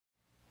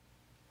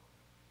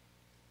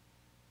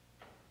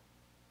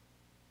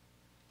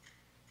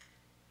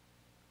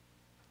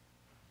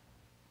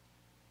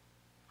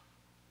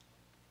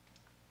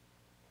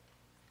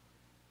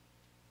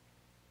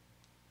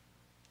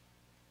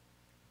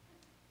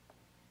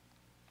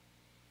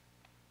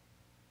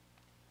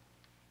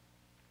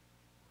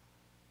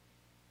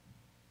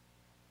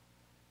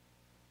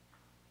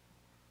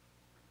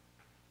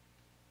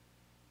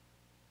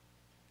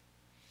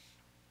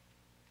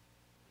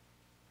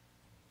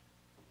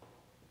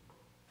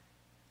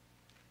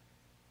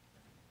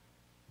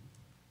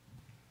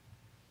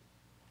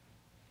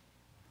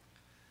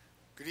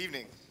Good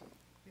evening.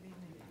 Good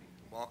evening.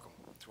 Welcome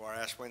to our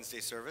Ash Wednesday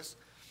service.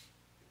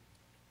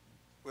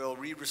 We'll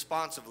read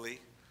responsively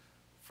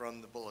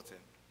from the bulletin.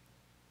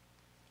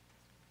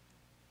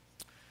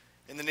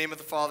 In the name of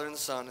the Father, and the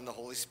Son, and the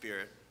Holy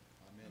Spirit.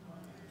 Amen.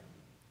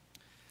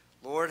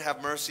 Lord,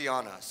 have mercy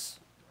on us.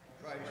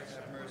 Christ,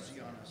 have mercy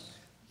on us.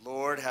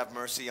 Lord, have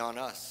mercy on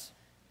us.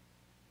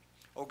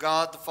 O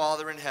God, the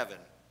Father in heaven.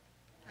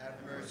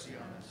 Have mercy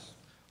on us.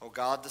 O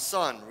God, the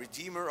Son,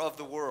 Redeemer of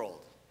the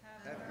world.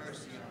 Have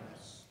mercy on us.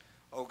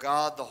 O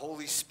God, the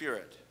Holy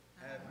Spirit.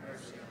 Have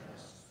mercy on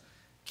us.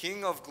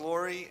 King of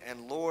glory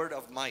and Lord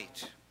of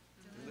might.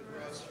 Deliver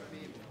us from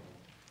evil.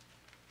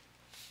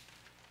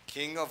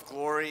 King of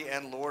glory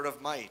and Lord of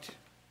might.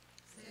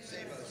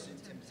 Save us in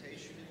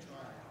temptation and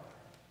trial.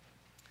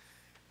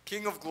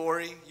 King of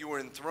glory, you were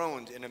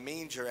enthroned in a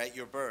manger at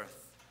your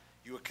birth.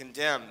 You were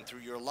condemned through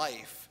your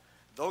life,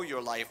 though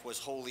your life was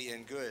holy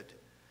and good.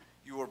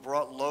 You were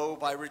brought low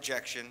by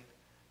rejection.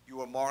 You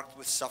were marked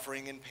with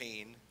suffering and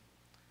pain.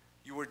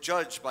 You were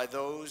judged by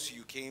those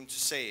you came to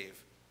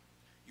save.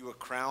 You were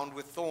crowned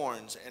with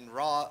thorns and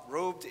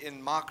robed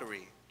in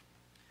mockery.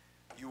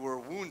 You were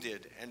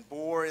wounded and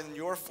bore in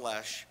your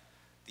flesh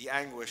the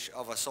anguish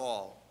of us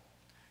all.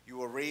 You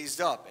were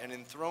raised up and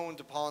enthroned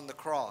upon the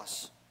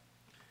cross.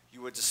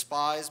 You were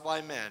despised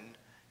by men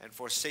and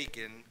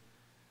forsaken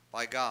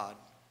by God.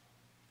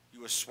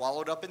 You were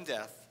swallowed up in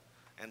death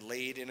and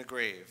laid in a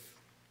grave.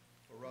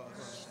 For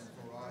us and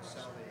for our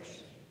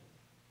salvation.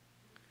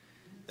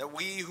 That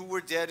we who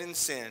were dead in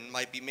sin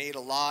might be made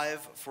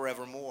alive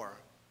forevermore.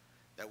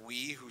 That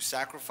we who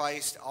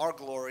sacrificed our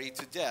glory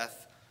to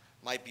death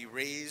might be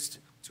raised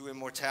to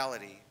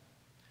immortality.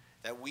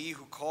 That we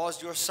who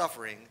caused your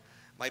suffering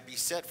might be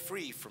set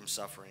free from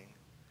suffering.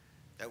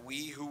 That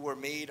we who were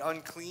made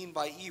unclean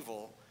by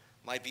evil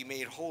might be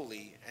made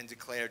holy and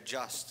declared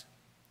just.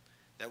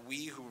 That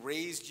we who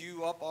raised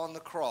you up on the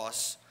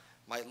cross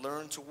might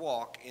learn to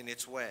walk in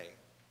its way.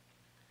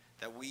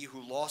 That we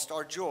who lost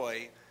our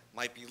joy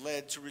might be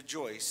led to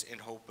rejoice in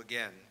hope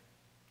again.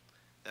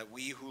 That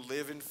we who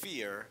live in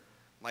fear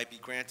might be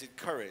granted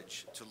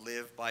courage to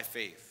live by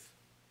faith.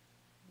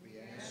 We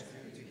ask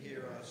you to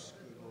hear us,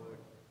 good Lord.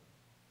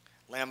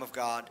 Lamb of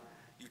God,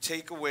 you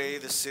take away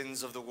the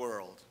sins of the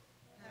world.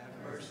 Have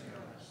mercy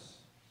on us.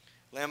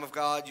 Lamb of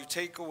God, you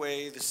take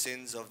away the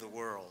sins of the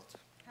world.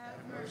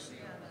 Have mercy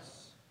on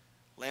us.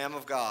 Lamb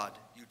of God,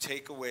 you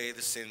take away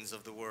the sins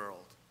of the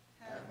world.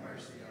 Have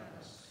mercy on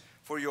us.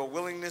 For your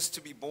willingness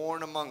to be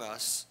born among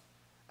us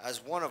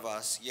as one of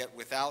us, yet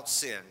without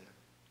sin.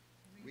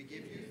 We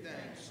give you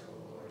thanks, O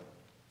Lord.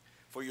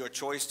 For your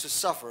choice to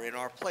suffer in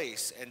our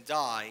place and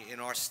die in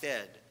our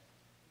stead.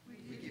 We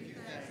give you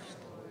thanks,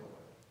 O Lord.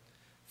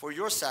 For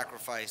your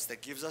sacrifice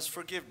that gives us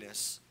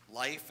forgiveness,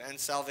 life, and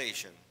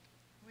salvation.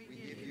 We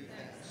give you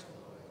thanks, O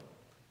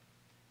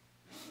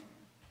Lord.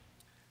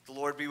 The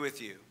Lord be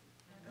with you.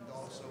 And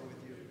also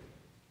with you.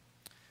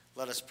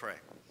 Let us pray.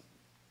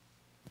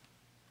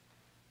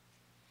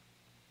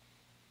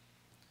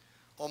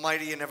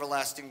 Almighty and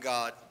everlasting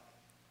God,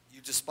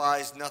 you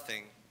despise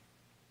nothing.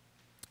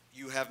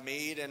 You have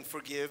made and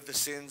forgive the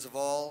sins of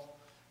all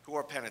who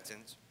are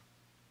penitent.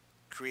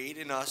 Create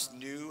in us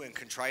new and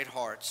contrite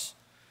hearts,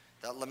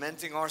 that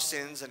lamenting our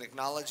sins and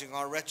acknowledging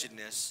our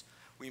wretchedness,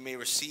 we may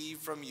receive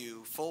from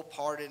you full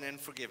pardon and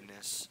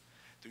forgiveness.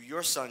 Through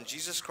your Son,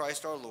 Jesus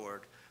Christ our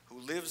Lord, who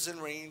lives and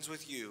reigns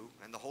with you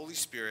and the Holy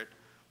Spirit,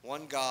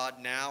 one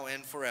God, now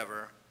and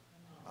forever.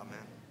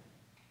 Amen.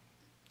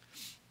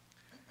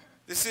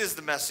 This is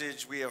the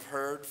message we have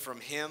heard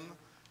from him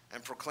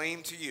and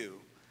proclaim to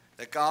you,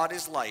 that God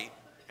is light,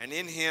 and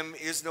in him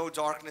is no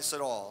darkness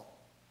at all.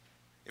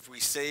 If we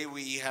say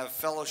we have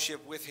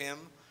fellowship with him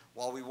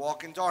while we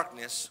walk in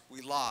darkness, we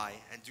lie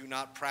and do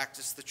not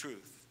practice the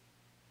truth.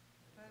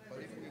 But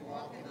if we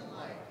walk in the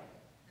light,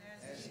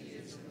 as he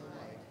is in the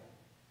light,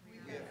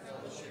 we have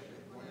fellowship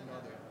with one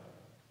another,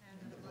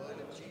 and the blood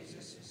of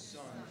Jesus, his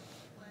Son,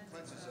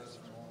 cleanses us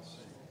from all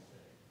sin.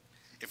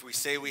 If we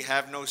say we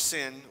have no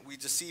sin, we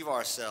deceive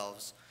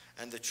ourselves,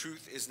 and the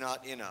truth is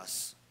not in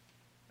us.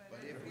 But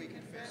if we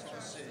confess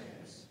our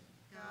sins,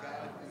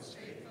 God, who is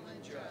faithful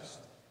and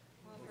just,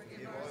 will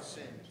forgive our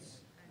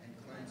sins and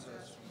cleanse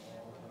us from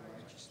all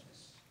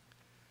unrighteousness.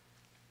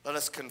 Let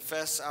us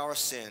confess our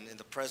sin in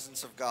the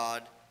presence of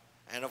God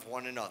and of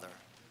one another.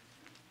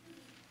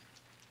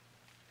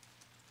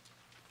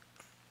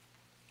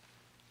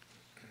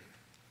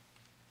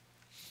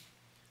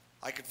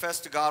 I confess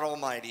to God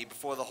Almighty,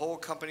 before the whole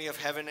company of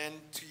heaven and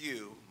to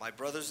you, my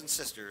brothers and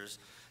sisters,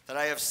 that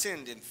I have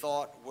sinned in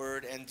thought,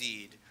 word, and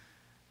deed,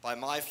 by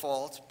my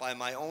fault, by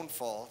my own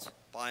fault,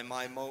 by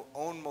my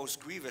own most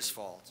grievous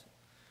fault.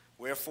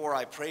 Wherefore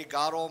I pray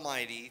God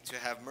Almighty to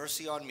have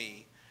mercy on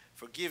me,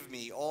 forgive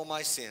me all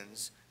my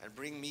sins, and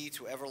bring me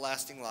to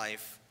everlasting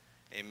life.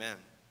 Amen.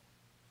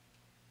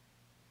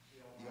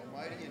 The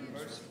Almighty and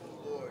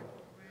merciful Lord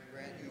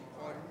grant you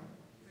pardon,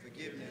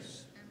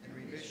 forgiveness, and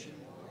remission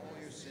of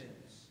all your sins.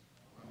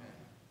 Amen.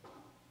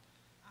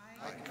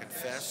 I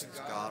confess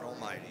to God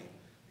Almighty,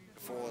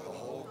 before the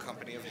whole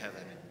company of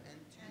heaven,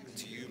 And to and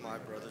to you, my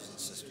brothers and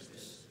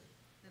sisters,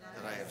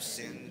 that I have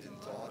sinned in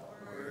thought,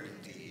 word, and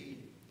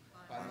deed,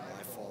 by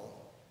my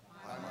fault,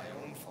 by my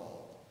own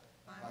fault,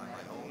 by my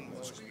own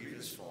most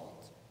grievous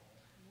fault.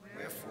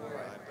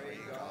 Wherefore I pray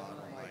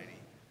God Almighty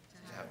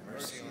to have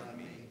mercy on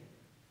me,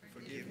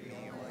 forgive me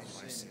all my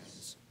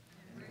sins,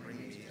 and bring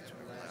me to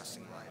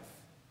everlasting life.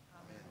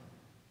 Amen.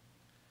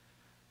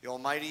 The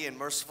Almighty and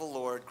merciful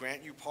Lord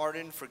grant you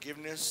pardon,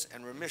 forgiveness,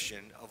 and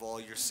remission of all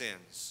your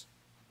sins.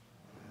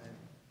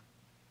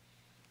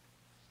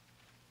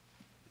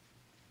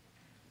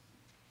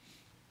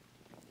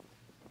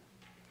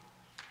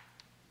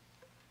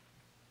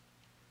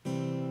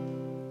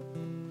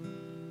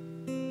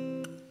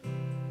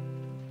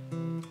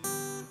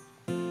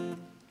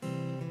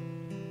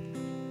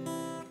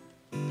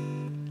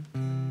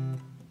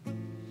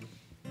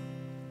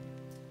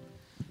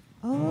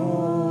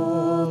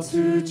 All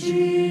to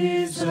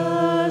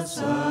Jesus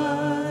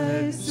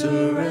I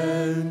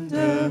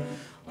surrender,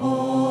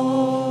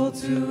 all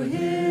to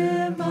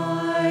him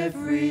I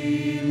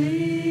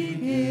freely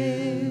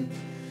give.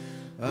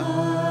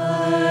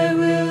 I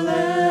will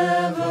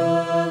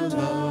ever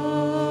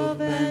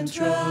love and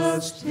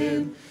trust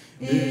him,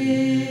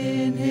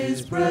 in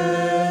his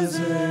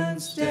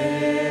presence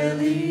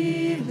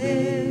daily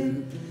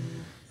live.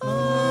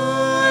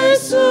 I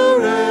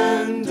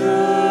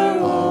surrender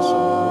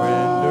all.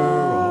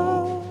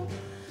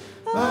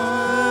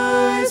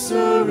 I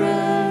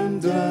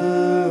surrender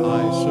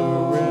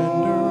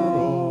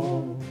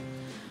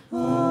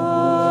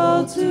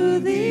all to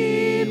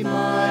thee,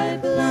 my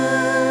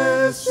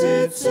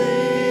blessed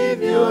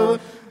Savior.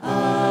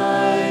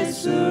 I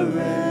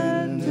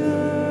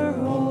surrender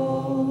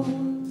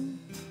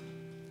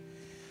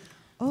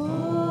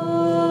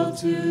all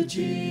to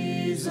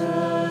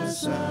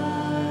Jesus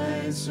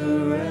I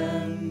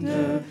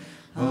surrender.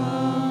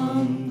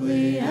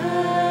 Humbly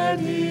at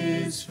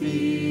his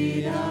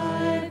feet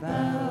I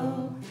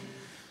bow.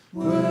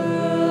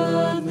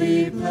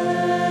 Worldly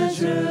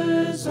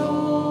pleasures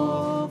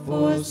all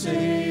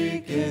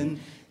forsaken,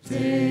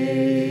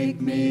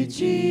 take me,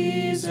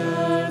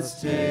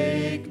 Jesus,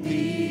 take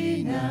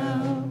me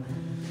now.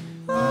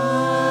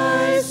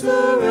 I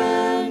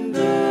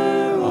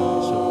surrender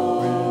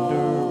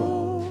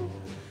all.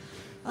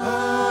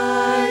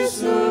 I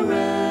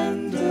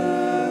surrender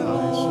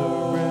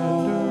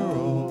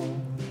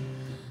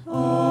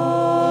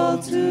all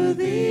to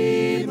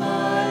thee,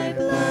 my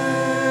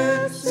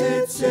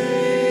blessed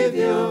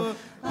Savior.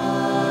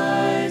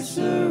 I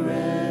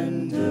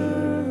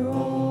surrender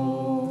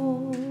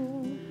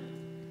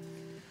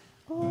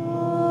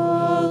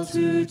all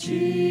to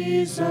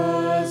Jesus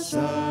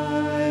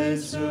I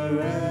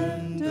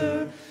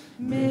surrender.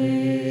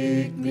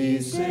 Make me,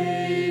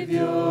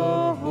 Savior,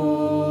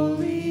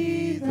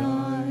 wholly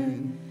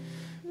thine.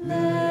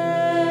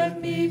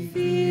 Let me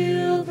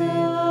feel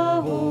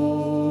the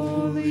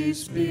Holy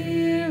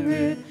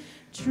Spirit,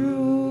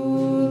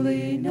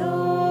 truly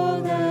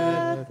know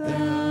that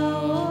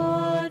thou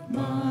art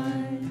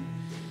mine.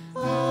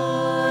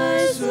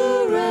 I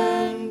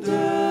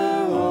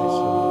surrender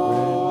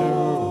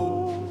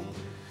all.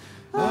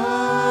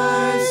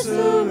 I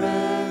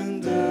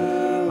surrender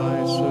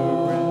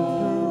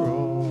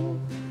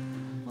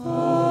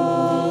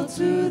all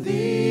to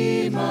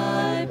thee,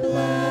 my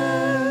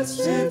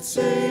blessed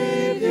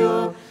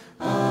Savior.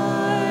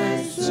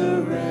 I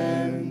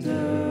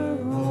surrender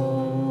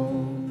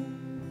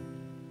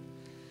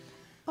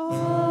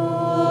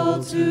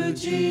all to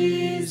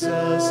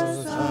Jesus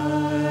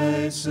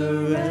I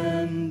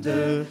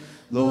surrender.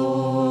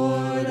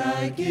 Lord,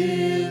 I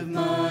give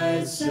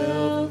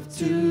myself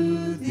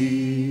to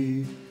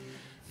thee.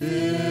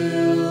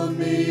 Fill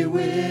me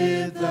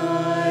with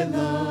thy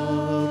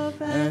love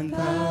and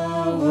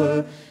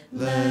power.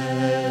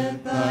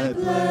 Let thy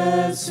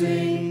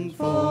blessing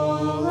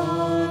fall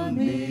on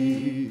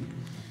me.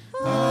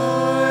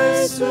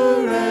 I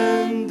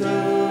surrender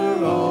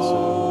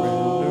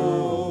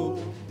all.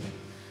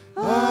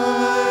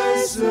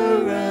 I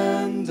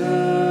surrender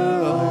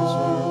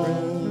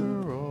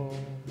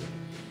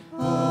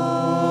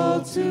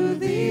all to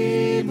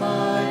thee,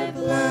 my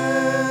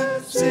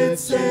blessed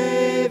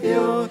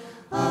Savior.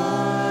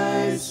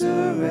 I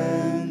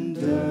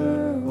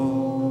surrender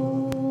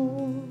all.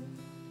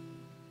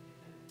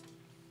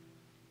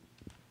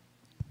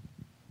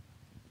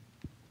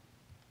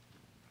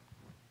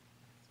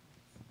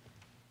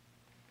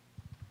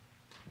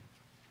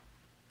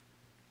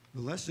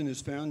 The lesson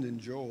is found in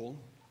Joel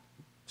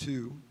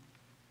 2,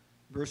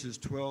 verses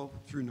 12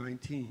 through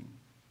 19.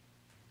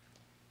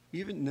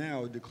 Even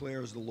now,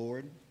 declares the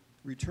Lord,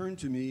 return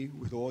to me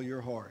with all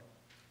your heart,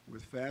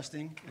 with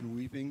fasting and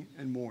weeping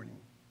and mourning.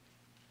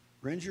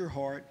 Rend your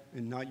heart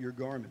and not your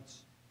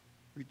garments.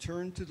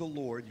 Return to the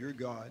Lord your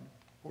God,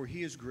 for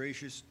he is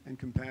gracious and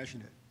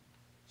compassionate,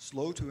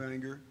 slow to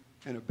anger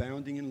and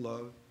abounding in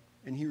love,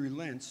 and he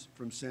relents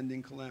from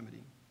sending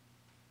calamity.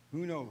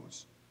 Who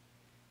knows?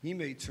 He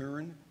may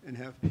turn and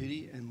have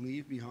pity and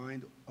leave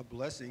behind a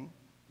blessing,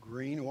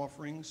 grain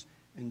offerings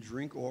and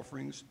drink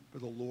offerings for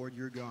the Lord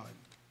your God.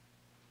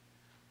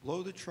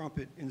 Blow the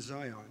trumpet in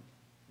Zion.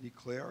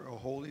 Declare a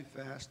holy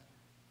fast.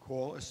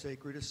 Call a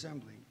sacred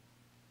assembly.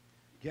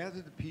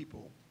 Gather the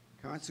people.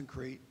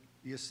 Consecrate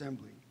the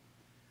assembly.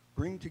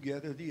 Bring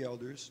together the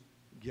elders.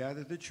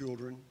 Gather the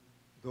children,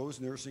 those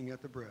nursing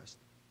at the breast.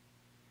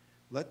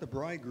 Let the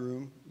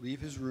bridegroom leave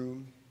his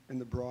room and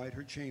the bride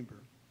her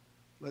chamber.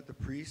 Let the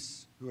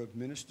priests who have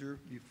ministered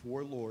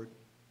before Lord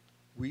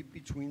weep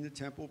between the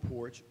temple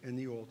porch and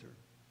the altar.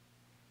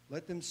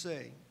 Let them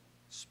say,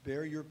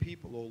 spare your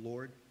people, O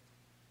Lord.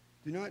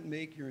 Do not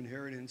make your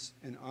inheritance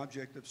an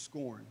object of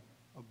scorn,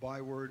 a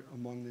byword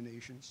among the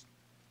nations.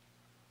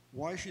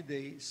 Why should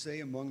they say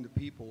among the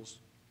peoples,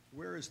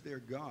 where is their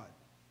God?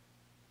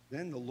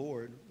 Then the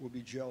Lord will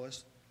be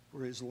jealous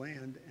for his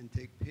land and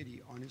take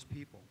pity on his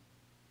people.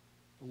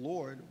 The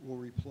Lord will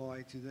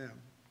reply to them,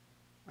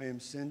 I am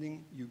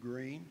sending you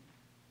grain,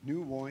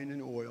 new wine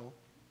and oil,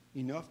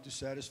 enough to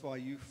satisfy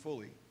you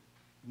fully.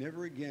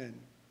 Never again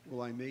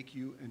will I make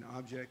you an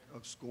object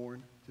of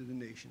scorn to the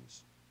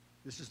nations.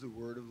 This is the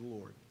word of the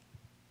Lord.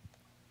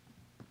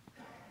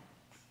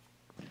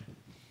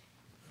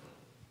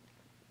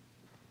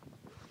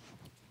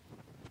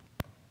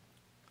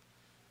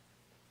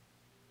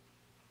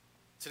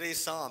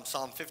 Today's psalm,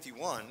 Psalm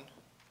 51,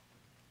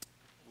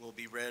 will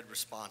be read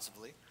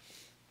responsively.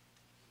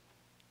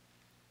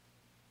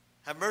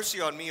 Have mercy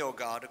on me, O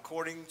God,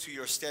 according to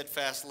your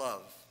steadfast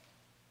love.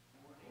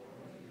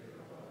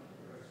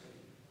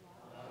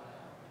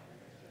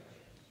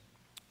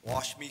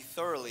 Wash me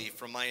thoroughly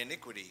from my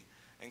iniquity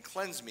and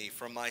cleanse me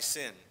from my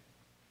sin.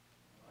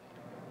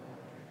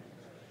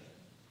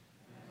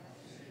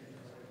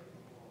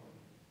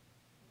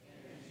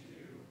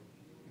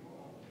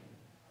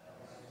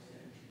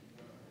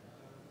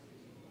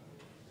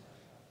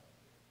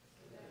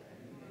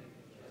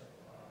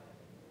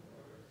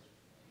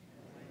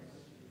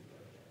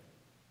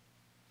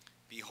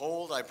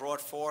 Behold, I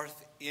brought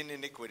forth in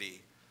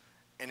iniquity,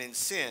 and in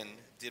sin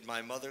did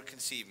my mother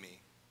conceive me.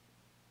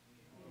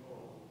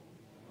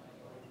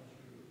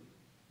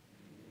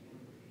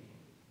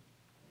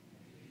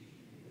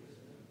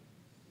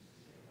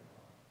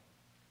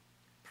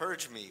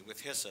 Purge me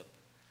with hyssop,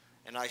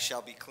 and I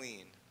shall be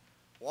clean.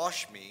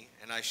 Wash me,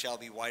 and I shall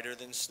be whiter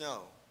than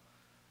snow.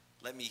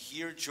 Let me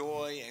hear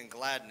joy and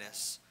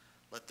gladness.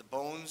 Let the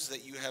bones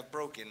that you have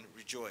broken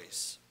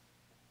rejoice.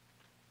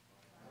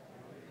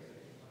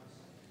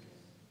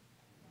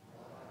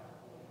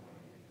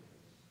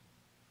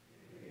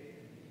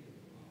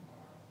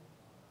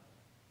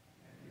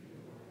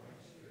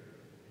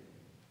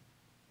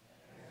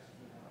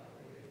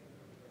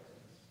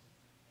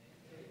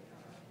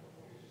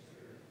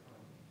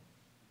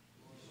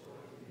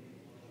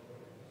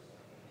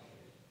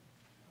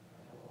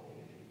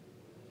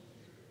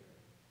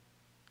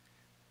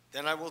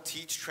 Then I will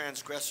teach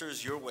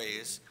transgressors your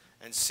ways,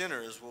 and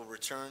sinners will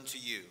return to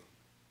you.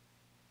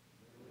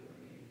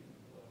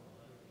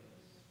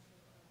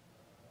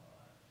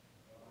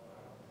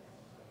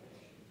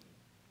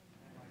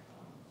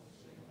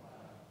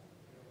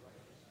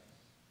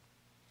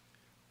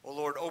 O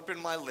Lord, open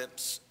my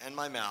lips, and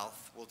my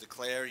mouth will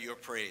declare your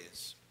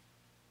praise.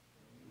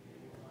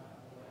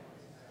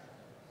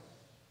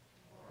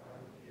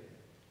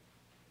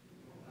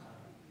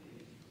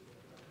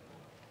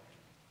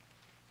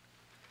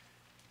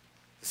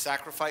 The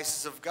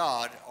sacrifices of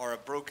God are a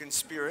broken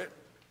spirit,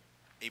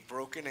 a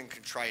broken and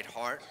contrite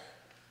heart.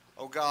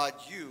 O God,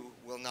 you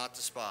will not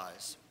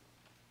despise.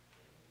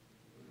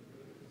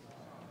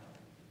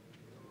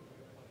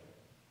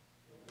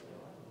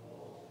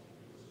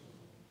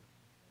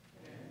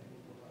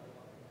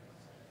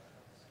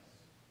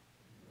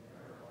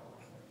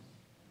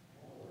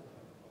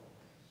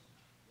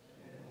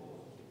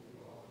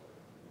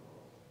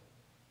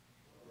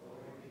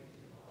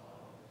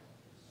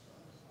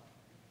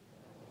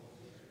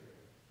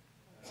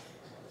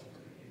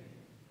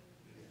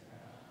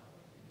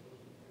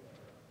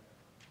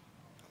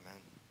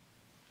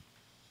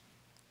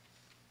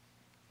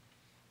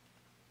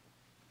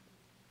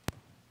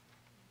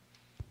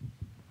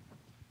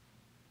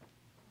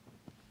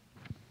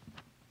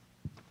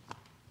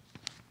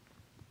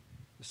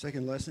 The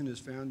second lesson is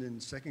found in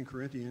 2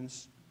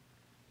 Corinthians,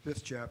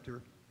 5th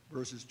chapter,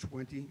 verses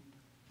 20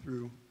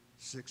 through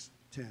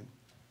 6:10.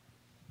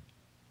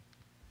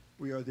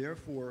 We are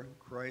therefore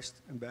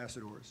Christ's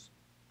ambassadors,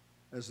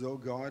 as though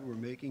God were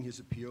making his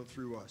appeal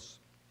through us.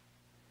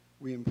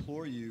 We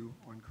implore you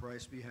on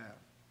Christ's behalf,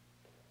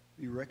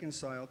 be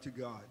reconciled to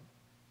God.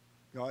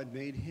 God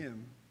made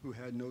him who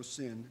had no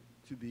sin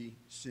to be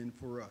sin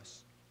for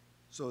us,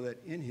 so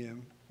that in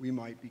him we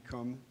might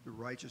become the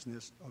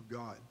righteousness of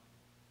God.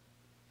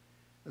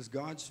 As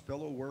God's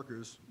fellow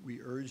workers, we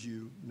urge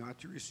you not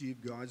to receive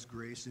God's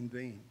grace in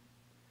vain.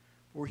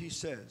 For he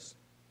says,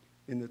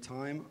 in the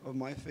time of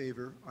my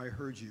favor I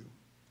heard you,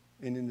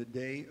 and in the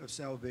day of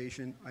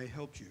salvation I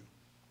helped you.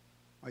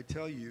 I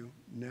tell you,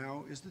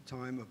 now is the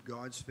time of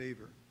God's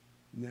favor.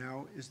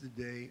 Now is the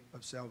day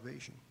of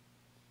salvation.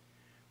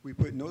 We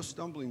put no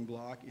stumbling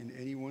block in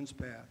anyone's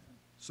path,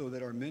 so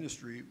that our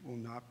ministry will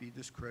not be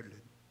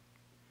discredited.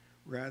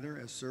 Rather,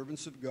 as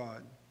servants of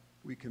God,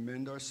 we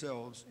commend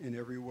ourselves in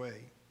every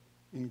way,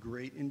 in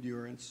great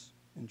endurance,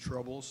 in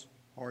troubles,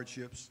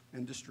 hardships,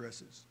 and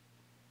distresses,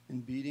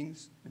 in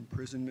beatings,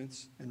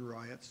 imprisonments, and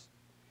riots,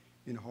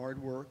 in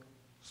hard work,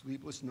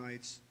 sleepless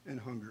nights, and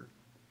hunger,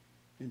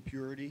 in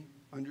purity,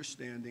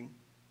 understanding,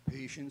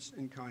 patience,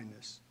 and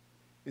kindness,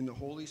 in the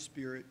Holy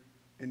Spirit,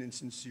 and in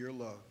sincere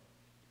love,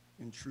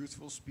 in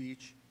truthful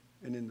speech,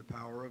 and in the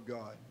power of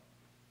God,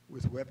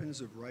 with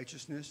weapons of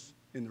righteousness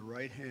in the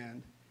right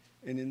hand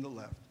and in the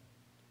left,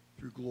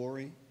 through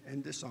glory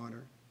and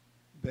dishonor,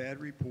 bad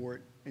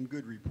report and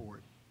good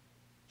report,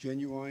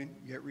 genuine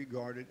yet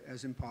regarded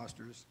as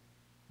impostors,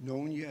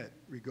 known yet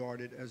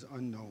regarded as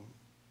unknown,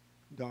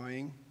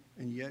 dying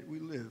and yet we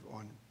live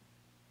on,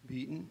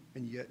 beaten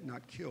and yet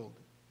not killed,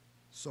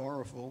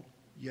 sorrowful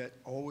yet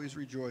always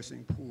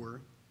rejoicing,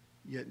 poor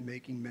yet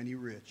making many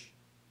rich,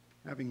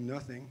 having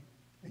nothing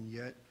and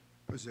yet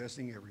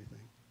possessing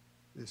everything.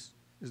 This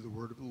is the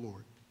word of the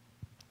Lord.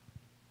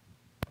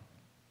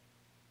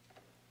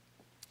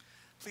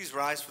 Please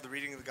rise for the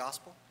reading of the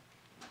gospel.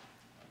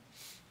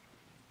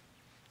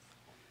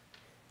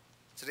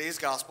 Today's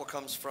gospel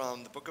comes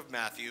from the book of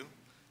Matthew,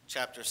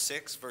 chapter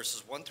 6,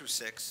 verses 1 through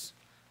 6,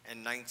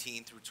 and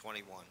 19 through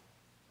 21.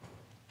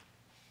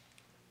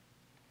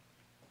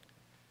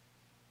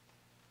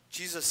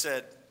 Jesus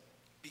said,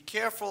 "Be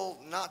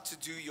careful not to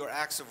do your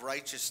acts of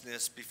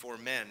righteousness before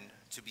men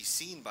to be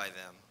seen by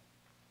them.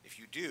 If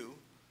you do,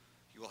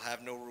 you will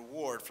have no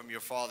reward from your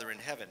Father in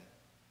heaven.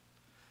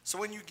 So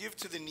when you give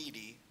to the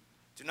needy,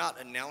 do not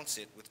announce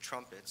it with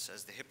trumpets,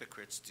 as the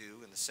hypocrites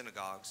do in the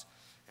synagogues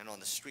and on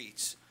the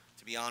streets,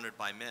 to be honored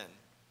by men.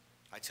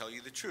 I tell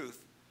you the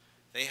truth,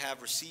 they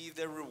have received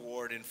their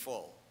reward in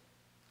full.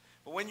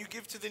 But when you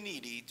give to the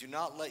needy, do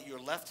not let your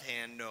left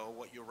hand know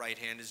what your right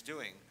hand is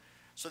doing,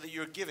 so that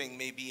your giving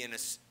may be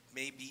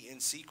in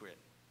secret.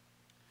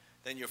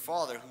 Then your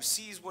Father, who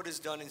sees what is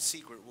done in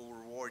secret, will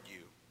reward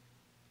you.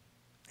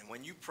 And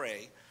when you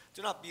pray,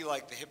 do not be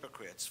like the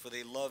hypocrites, for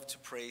they love to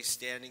pray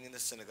standing in the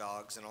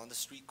synagogues and on the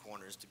street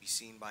corners to be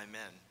seen by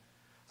men.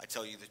 I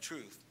tell you the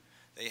truth,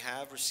 they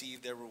have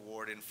received their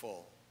reward in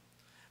full.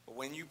 But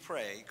when you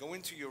pray, go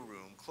into your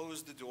room,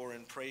 close the door,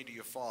 and pray to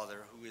your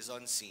Father who is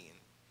unseen.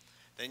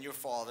 Then your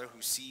Father,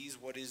 who sees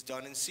what is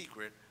done in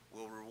secret,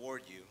 will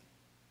reward you.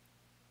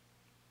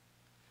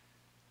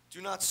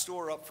 Do not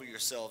store up for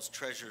yourselves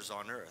treasures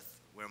on earth,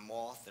 where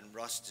moth and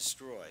rust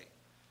destroy,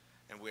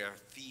 and where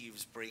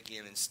thieves break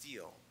in and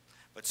steal.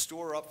 But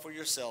store up for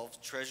yourselves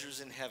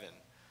treasures in heaven,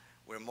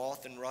 where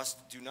moth and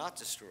rust do not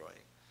destroy,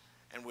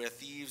 and where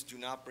thieves do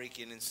not break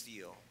in and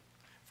steal.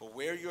 For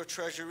where your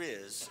treasure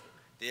is,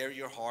 there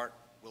your heart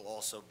will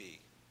also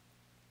be."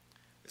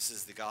 This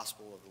is the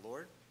gospel of the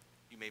Lord.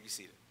 You may be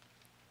seated.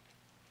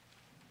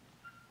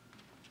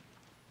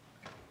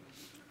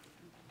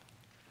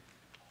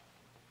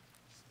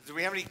 Do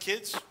we have any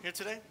kids here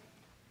today?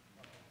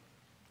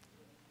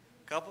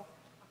 Couple?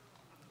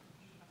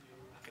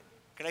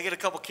 Can I get a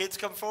couple kids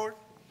come forward?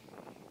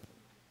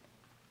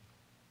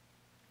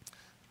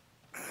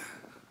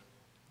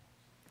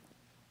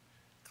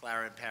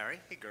 Clara and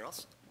Perry. Hey,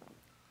 girls.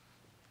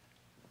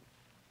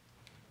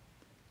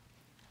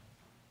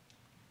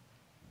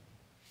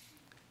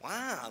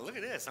 Wow, look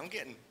at this. I'm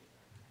getting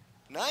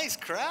nice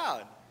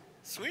crowd.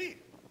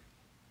 Sweet.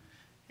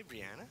 Hey,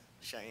 Brianna,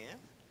 Cheyenne.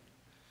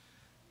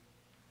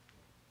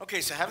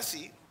 Okay, so have a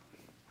seat.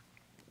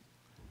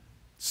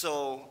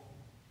 So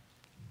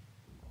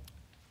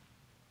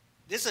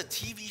there's a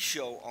TV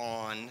show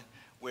on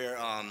where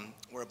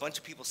a bunch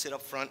of people sit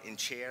up front in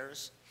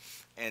chairs,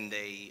 and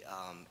they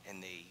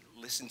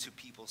listen to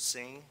people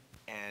sing,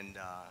 and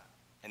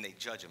they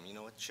judge them. You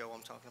know what show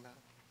I'm talking about,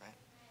 right?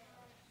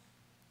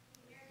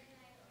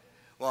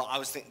 Well, I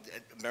was thinking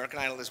American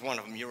Idol is one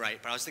of them. You're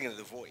right, but I was thinking of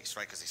The Voice,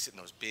 right? Because they sit in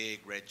those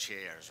big red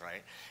chairs,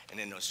 right? And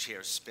then those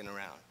chairs spin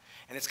around.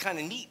 And it's kind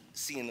of neat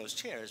seeing those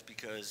chairs,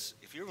 because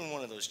if you're in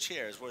one of those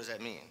chairs, what does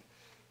that mean?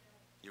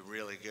 You're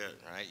really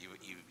good, right?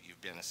 You've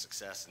been a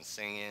success in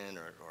singing,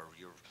 or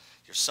you're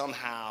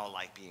somehow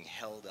like being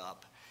held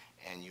up,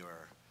 and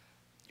you're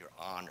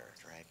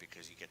honored, right?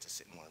 Because you get to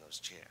sit in one of those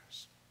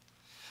chairs.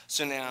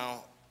 So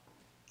now,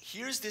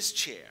 here's this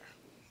chair,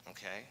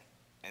 okay?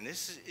 And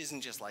this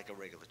isn't just like a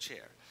regular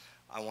chair.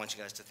 I want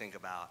you guys to think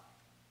about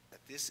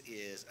that this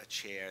is a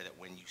chair that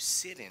when you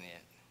sit in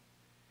it,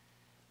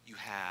 you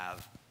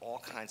have all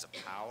kinds of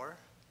power.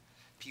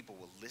 People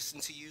will listen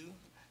to you,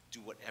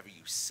 do whatever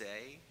you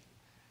say,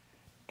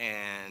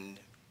 and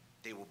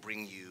they will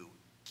bring you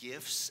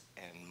gifts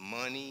and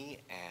money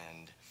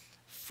and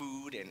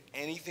food and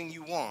anything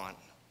you want.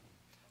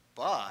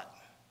 But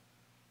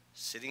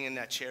sitting in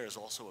that chair is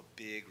also a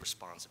big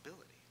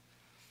responsibility,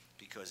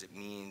 because it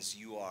means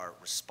you are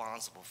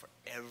responsible for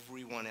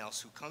everyone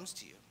else who comes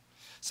to you.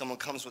 Someone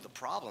comes with a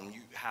problem,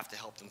 you have to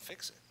help them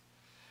fix it.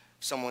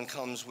 If someone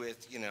comes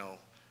with,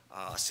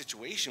 a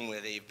situation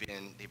where they've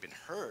been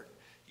hurt,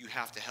 you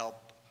have to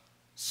help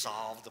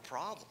solve the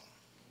problem.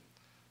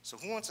 So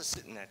who wants to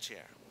sit in that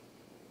chair?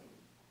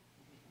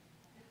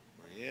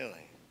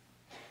 Really?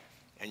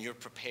 And you're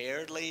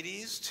prepared,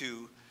 ladies,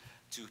 to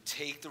to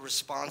take the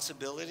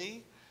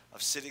responsibility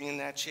of sitting in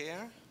that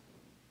chair?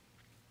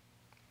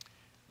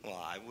 Well,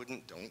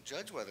 don't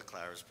judge whether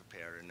Clara's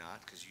prepared or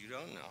not, because you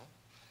don't know.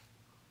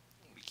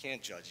 We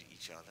can't judge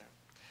each other.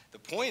 The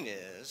point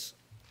is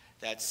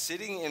that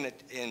sitting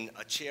in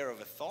a chair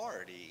of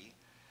authority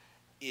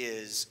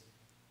is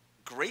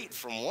great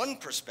from one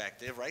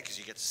perspective, right? Because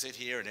you get to sit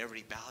here and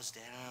everybody bows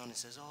down and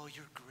says, oh,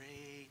 you're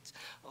great.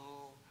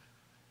 Oh,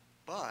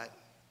 but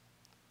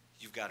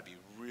you've got to be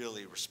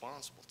really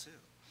responsible too.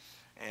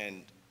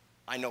 And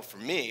I know for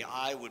me,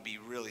 I would be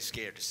really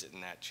scared to sit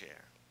in that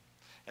chair.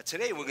 Now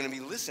today we're going to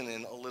be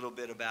listening a little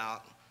bit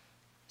about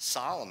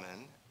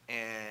Solomon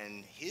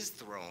and his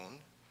throne.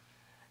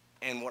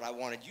 And what I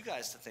wanted you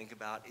guys to think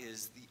about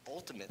is the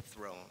ultimate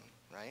throne,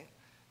 right?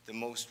 The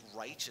most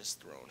righteous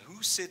throne.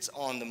 Who sits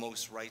on the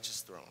most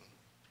righteous throne?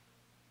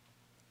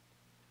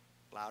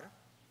 Louder?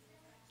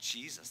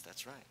 Jesus,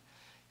 that's right.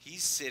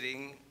 He's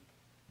sitting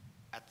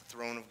at the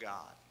throne of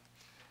God.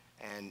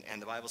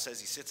 And the Bible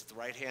says he sits at the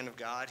right hand of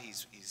God.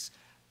 He's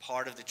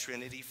part of the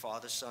Trinity,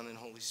 Father, Son, and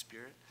Holy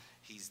Spirit.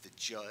 He's the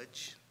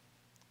judge.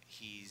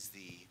 He's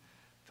the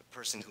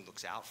person who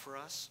looks out for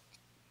us.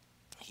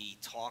 He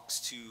talks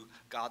to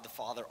God the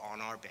Father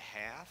on our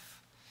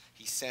behalf.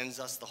 He sends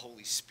us the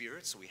Holy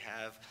Spirit, so we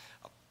have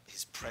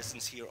his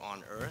presence here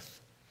on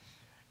earth.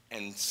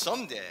 And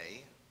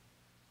someday,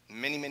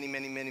 many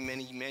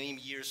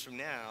years from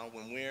now,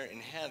 when we're in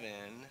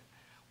heaven,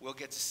 we'll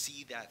get to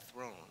see that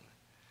throne.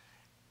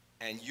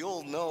 And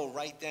you'll know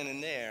right then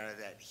and there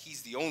that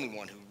he's the only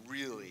one who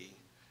really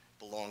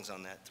belongs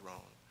on that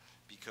throne,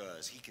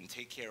 because he can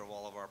take care of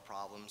all of our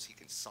problems. He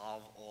can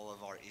solve all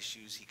of our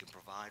issues. He can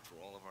provide for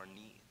all of our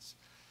needs.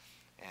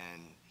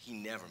 And he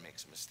never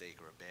makes a mistake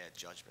or a bad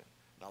judgment.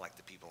 Not like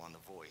the people on The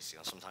Voice.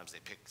 Sometimes they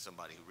pick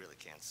somebody who really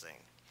can't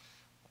sing.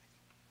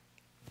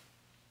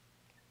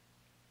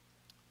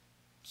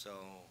 So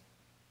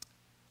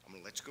I'm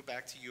going to let you go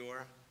back to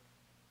your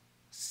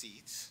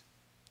seats,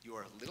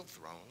 your little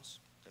thrones.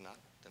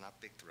 They're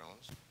not big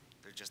thrones.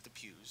 They're just the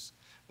pews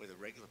where the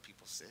regular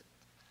people sit.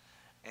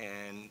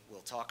 And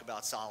we'll talk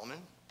about Solomon,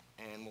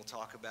 and we'll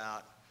talk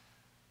about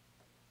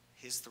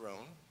his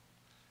throne,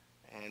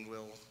 and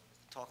we'll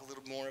talk a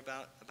little more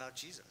about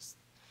Jesus.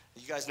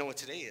 You guys know what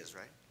today is,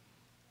 right?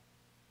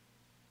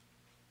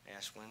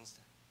 Ash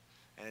Wednesday.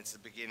 And it's the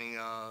beginning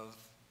of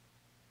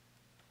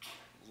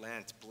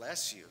Lent.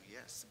 Bless you.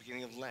 Yes, the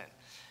beginning of Lent.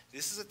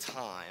 This is a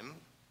time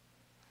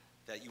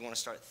that you want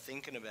to start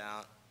thinking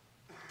about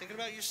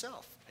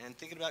yourself and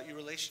thinking about your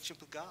relationship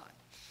with God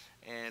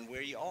and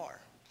where you are.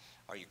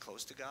 Are you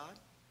close to God?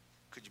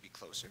 Could you be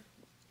closer?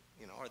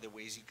 Are there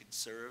ways you could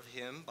serve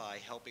him by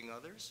helping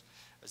others?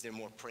 Is there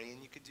more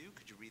praying you could do?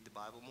 Could you read the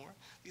Bible more?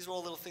 These are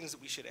all little things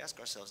that we should ask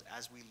ourselves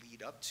as we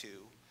lead up to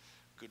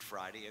Good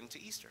Friday and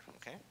to Easter,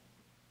 okay?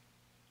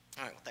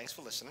 All right, well, thanks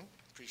for listening.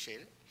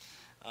 Appreciate it.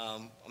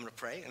 I'm going to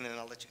pray, and then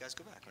I'll let you guys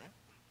go back, all right?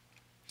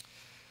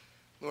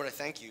 Lord, I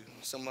thank you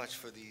so much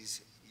for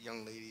these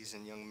young ladies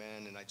and young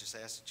men, and I just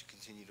ask that you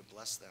continue to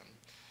bless them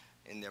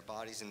in their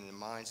bodies and in their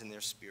minds and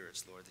their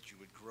spirits, Lord, that you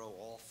would grow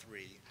all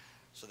three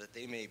so that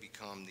they may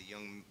become the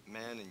young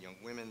men and young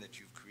women that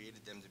you've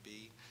created them to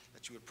be,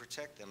 that you would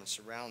protect them and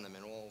surround them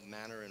in all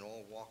manner and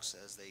all walks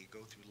as they go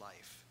through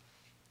life.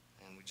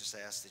 And we just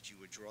ask that you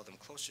would draw them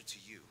closer to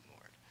you,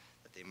 Lord,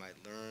 that they might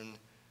learn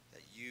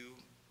that you,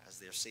 as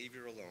their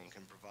Savior alone,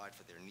 can provide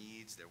for their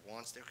needs, their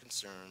wants, their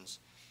concerns,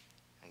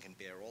 and can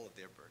bear all of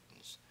their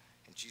burdens.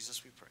 In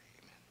Jesus we pray,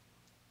 amen.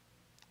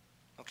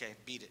 Okay,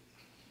 beat it.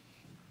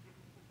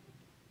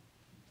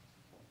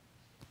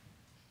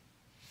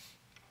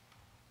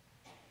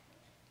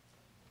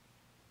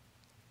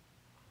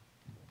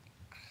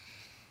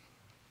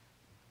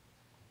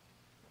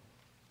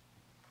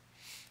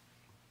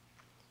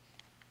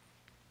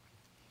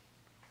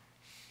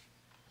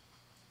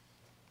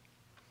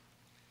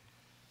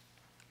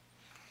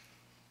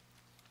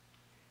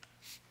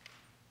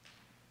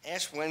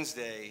 Ash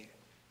Wednesday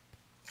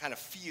kind of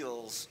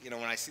feels, when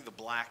I see the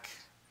black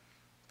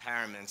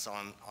paraments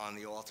on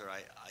the altar,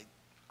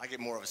 I get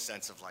more of a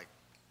sense of like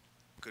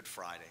Good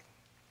Friday,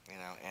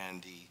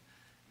 and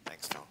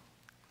thanks, Tom.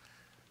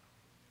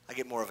 I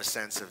get more of a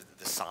sense of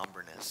the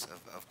somberness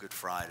of Good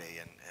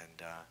Friday,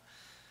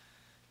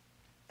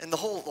 and the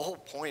whole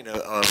point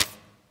of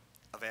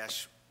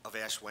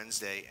Ash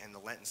Wednesday and the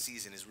Lenten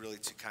season is really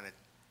to kind of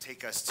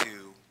take us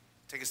to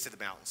the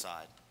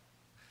mountainside.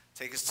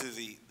 Take us to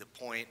the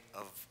point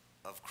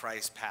of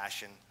Christ's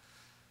passion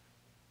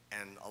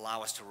and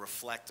allow us to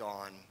reflect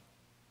on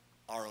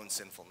our own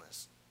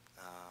sinfulness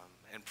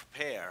and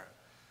prepare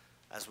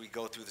as we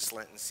go through this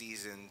Lenten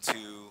season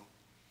to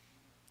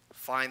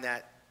find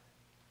that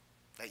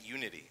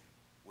unity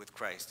with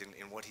Christ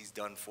in what he's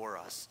done for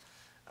us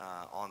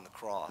on the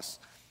cross.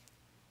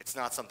 It's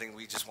not something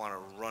we just want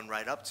to run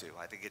right up to.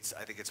 I think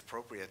it's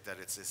appropriate that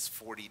it's this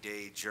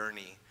 40-day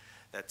journey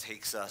that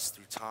takes us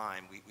through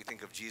time. We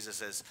think of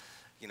Jesus as,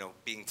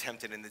 being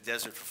tempted in the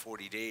desert for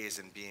 40 days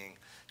and being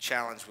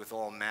challenged with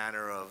all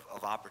manner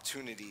of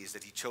opportunities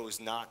that he chose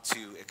not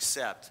to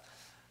accept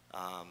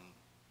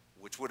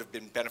which would have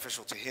been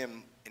beneficial to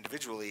him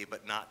individually,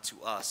 but not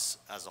to us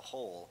as a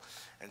whole.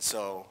 And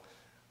so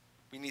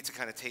we need to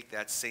kind of take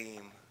that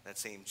same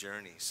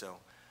journey. So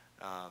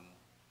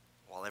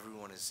while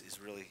everyone is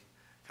really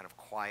kind of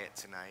quiet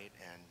tonight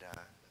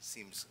and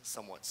seems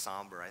somewhat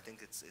somber, I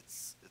think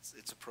it's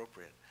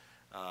appropriate.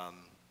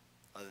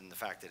 Other than the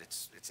fact that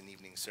it's an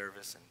evening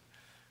service and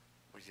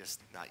we're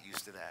just not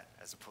used to that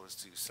as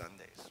opposed to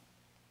Sundays.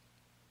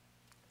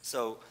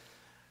 So,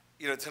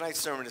 tonight's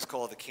sermon is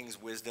called The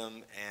King's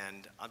Wisdom,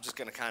 and I'm just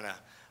going to kind of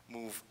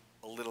move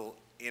a little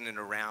in and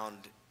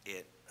around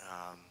it.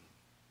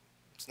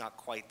 It's not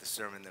quite the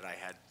sermon that I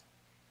had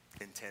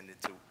intended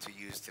to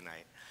use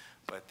tonight,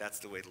 but that's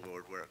the way the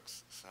Lord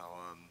works. So,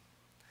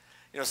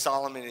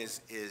 Solomon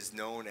is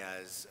known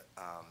as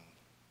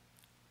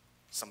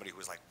somebody who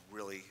was like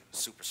really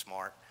super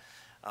smart.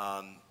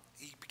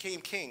 He became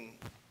king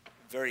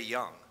very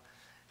young,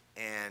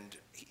 and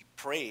he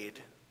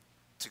prayed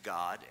to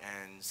God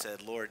and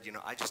said, Lord,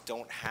 I just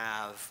don't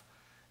have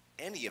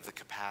any of the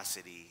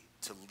capacity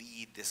to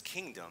lead this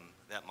kingdom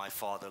that my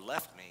father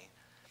left me,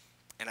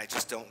 and I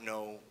just don't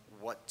know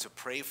what to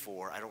pray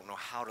for. I don't know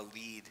how to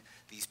lead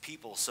these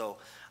people, so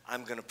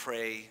I'm going to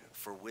pray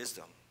for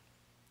wisdom.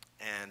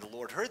 And the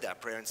Lord heard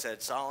that prayer and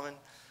said, Solomon,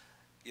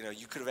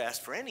 you could have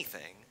asked for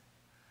anything.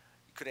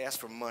 You could have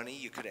asked for money.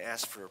 You could have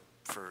asked for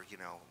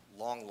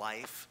long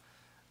life.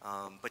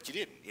 But you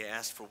didn't. You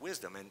asked for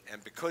wisdom.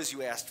 And because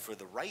you asked for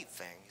the right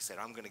thing, he said,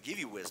 I'm going to give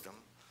you wisdom,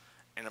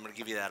 and I'm going to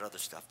give you that other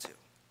stuff too.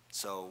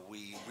 So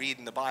we read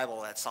in the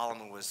Bible that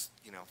Solomon was,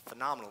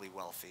 phenomenally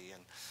wealthy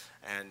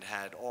and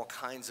had all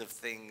kinds of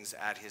things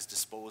at his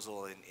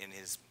disposal in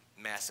his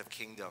massive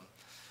kingdom.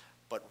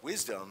 But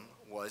wisdom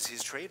was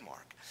his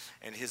trademark,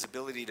 and his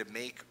ability to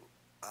make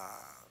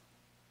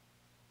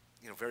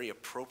very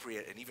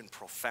appropriate and even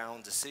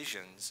profound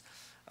decisions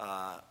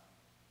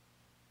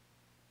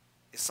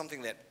is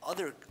something that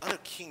other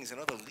kings and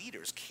other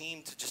leaders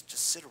came to just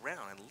sit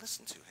around and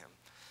listen to him.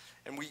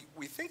 And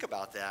we think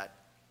about that,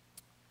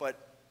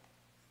 but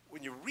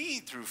when you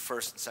read through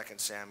 1st and 2nd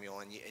Samuel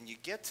and you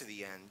get to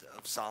the end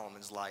of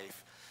Solomon's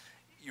life,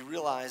 you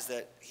realize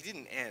that he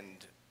didn't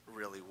end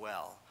really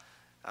well.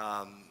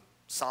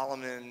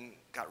 Solomon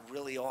got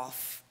really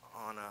off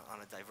on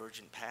a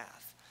divergent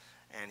path,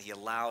 and he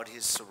allowed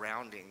his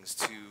surroundings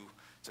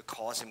to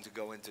cause him to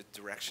go into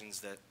directions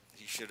that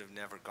he should have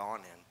never gone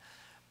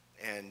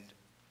in. And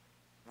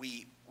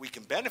we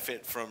can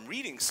benefit from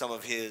reading some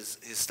of his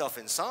stuff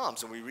in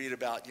Psalms, and we read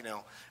about,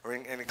 or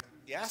in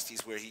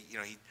Ecclesiastes, where he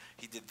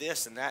did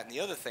this and that and the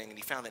other thing, and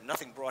he found that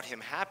nothing brought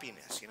him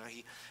happiness.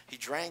 He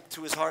drank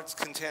to his heart's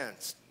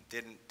content.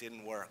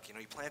 Didn't work.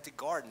 He planted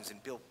gardens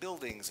and built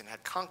buildings and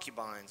had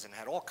concubines and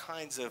had all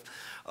kinds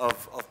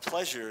of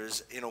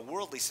pleasures in a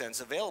worldly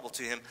sense available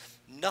to him.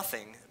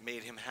 Nothing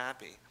made him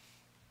happy.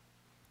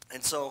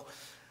 And so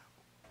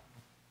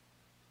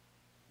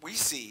we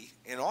see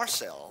in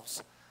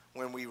ourselves,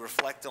 when we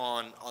reflect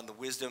on the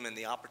wisdom and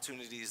the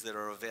opportunities that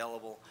are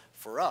available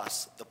for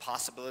us, the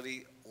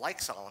possibility, like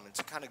Solomon,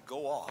 to kind of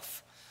go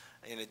off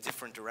in a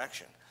different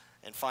direction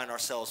and find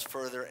ourselves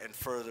further and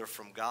further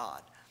from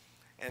God.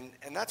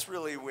 And that's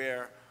really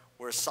where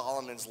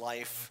Solomon's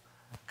life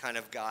kind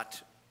of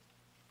got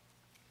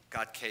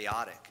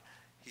chaotic.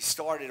 He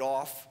started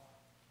off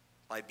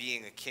by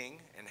being a king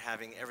and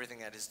having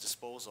everything at his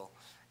disposal,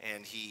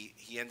 and he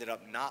ended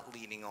up not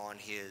leaning on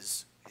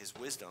his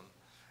wisdom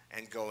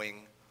and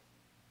going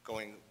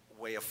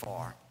way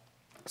afar.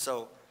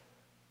 So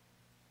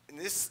in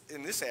this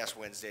Ash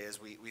Wednesday,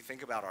 as we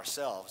think about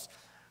ourselves,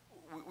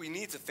 we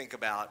need to think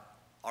about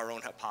our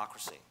own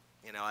hypocrisy.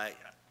 I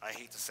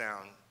hate to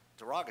sound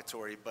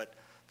derogatory, but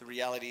the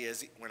reality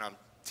is, when I'm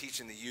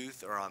teaching the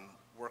youth or I'm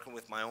working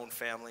with my own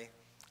family,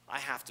 I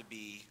have to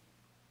be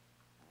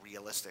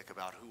realistic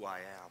about who I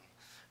am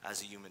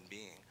as a human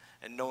being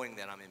and knowing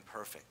that I'm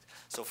imperfect.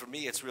 So for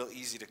me, it's real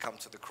easy to come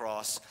to the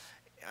cross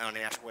on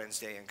Ash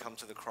Wednesday and come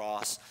to the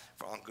cross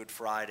on Good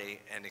Friday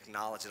and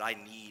acknowledge that I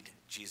need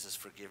Jesus'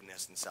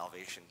 forgiveness and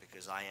salvation,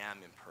 because I am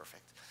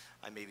imperfect.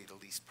 I may be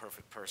the least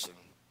perfect person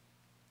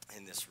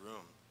in this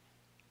room.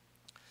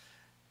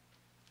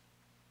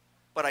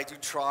 But I do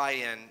try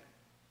and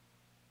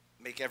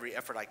make every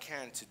effort I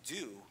can to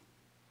do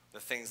the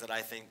things that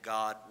I think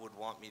God would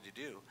want me to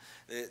do.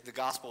 The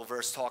gospel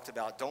verse talked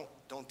about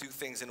don't do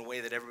things in a way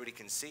that everybody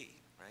can see,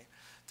 right?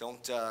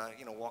 Don't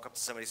walk up to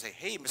somebody and say,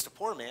 "Hey, Mr.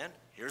 Poor Man,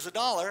 here's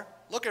 $1.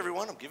 Look,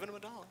 everyone, I'm giving him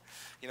 $1."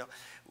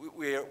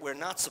 We're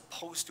not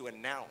supposed to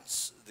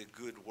announce the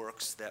good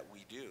works that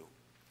we do.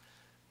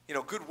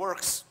 Good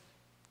works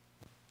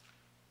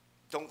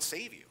don't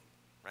save you,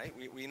 right?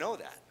 We know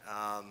that.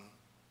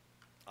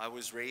 I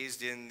was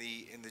raised in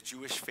the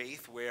Jewish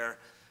faith, where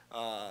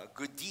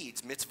good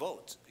deeds,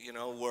 mitzvot,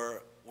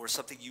 were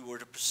something you were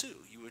to pursue.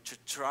 You were to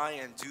try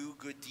and do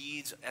good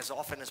deeds as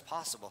often as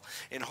possible,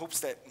 in hopes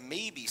that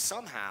maybe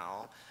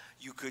somehow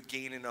you could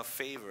gain enough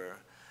favor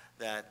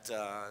that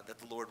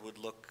the Lord would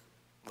look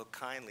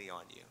kindly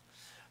on you.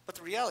 But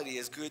the reality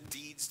is, good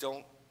deeds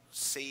don't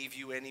save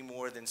you any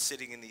more than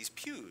sitting in these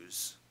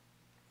pews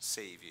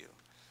save you.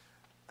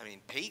 I mean,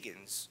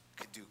 pagans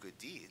could do good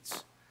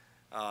deeds.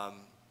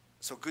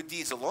 So good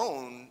deeds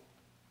alone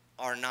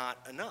are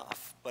not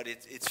enough, but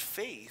it's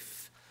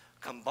faith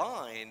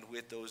combined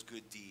with those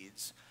good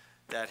deeds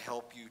that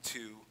help you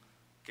to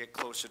get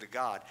closer to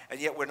God. And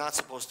yet we're not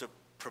supposed to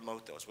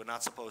promote those. We're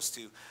not supposed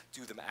to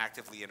do them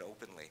actively and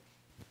openly.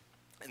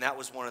 And that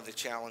was one of the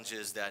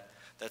challenges that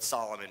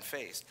Solomon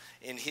faced.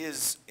 In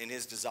his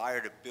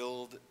desire to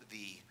build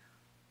the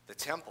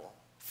temple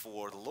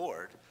for the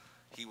Lord,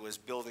 he was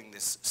building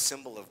this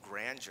symbol of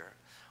grandeur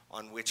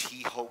on which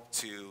he hoped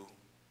to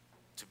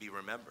be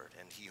remembered,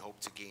 and he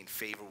hoped to gain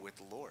favor with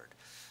the Lord.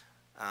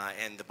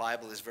 And the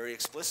Bible is very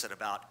explicit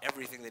about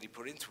everything that he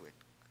put into it.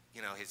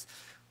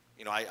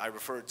 I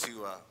referred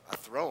to a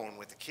throne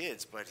with the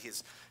kids, but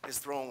his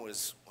throne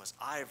was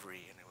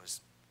ivory, and it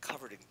was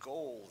covered in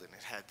gold, and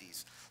it had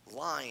these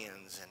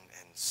lions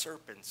and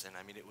serpents, and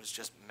I mean, it was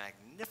just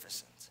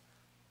magnificent.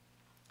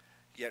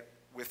 Yet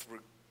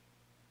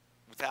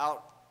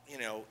without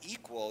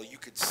equal, you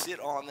could sit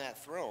on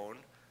that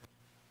throne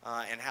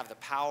and have the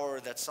power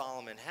that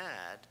Solomon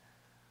had,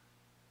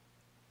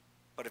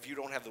 but if you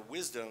don't have the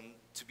wisdom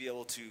to be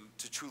able to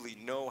truly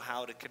know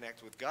how to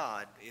connect with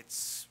God,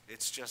 it's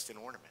just an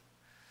ornament.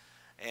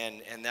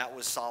 And that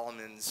was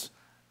Solomon's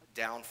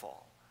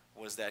downfall,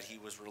 was that he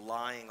was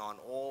relying on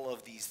all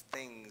of these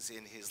things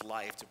in his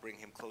life to bring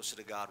him closer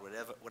to God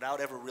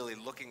without ever really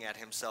looking at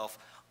himself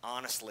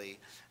honestly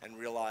and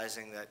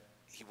realizing that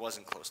he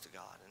wasn't close to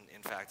God. And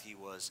in fact, he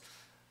was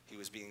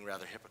being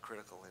rather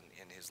hypocritical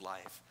in his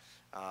life.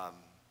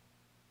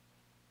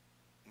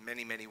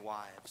 Many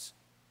wives,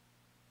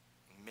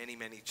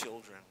 many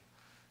children.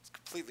 It's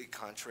completely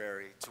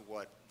contrary to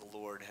what the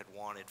Lord had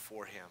wanted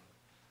for him.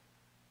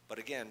 But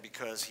again,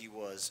 because he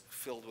was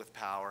filled with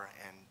power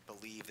and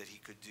believed that he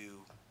could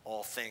do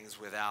all things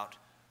without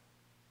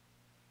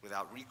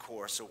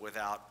recourse or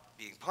without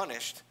being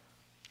punished,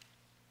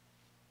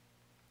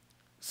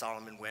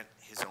 Solomon went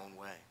his own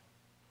way.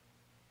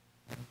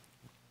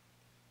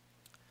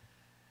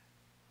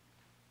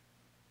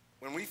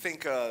 When I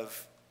think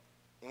of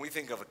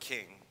a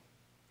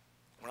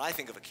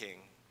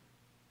king,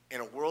 in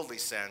a worldly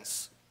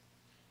sense,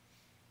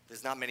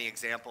 there's not many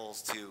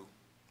examples to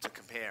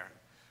compare.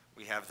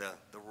 We have the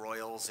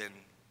royals in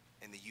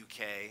the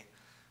UK.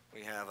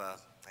 We have a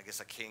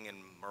king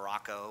in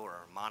Morocco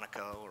or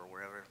Monaco or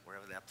wherever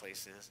that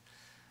place is.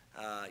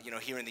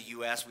 Here in the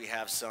U.S. we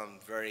have some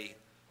very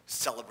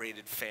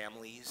celebrated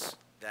families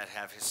that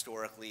have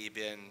historically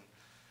been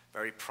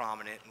very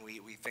prominent, and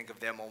we think of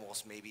them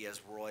almost maybe as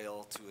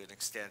royal to an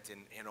extent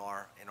in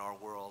our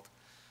world.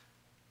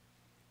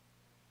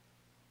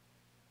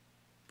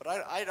 But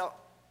I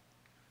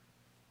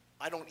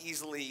don't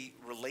easily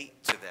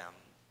relate to them.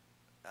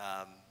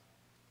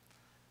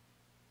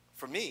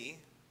 For me,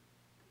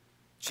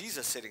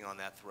 Jesus sitting on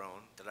that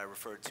throne that I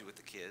referred to with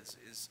the kids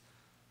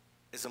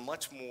is a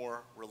much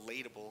more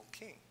relatable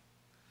king.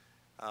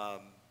 I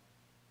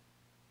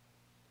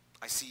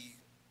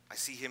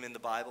see him in the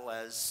Bible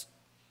as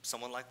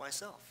someone like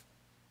myself,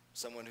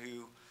 someone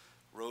who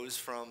rose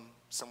from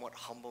somewhat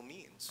humble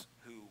means,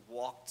 who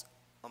walked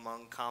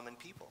among common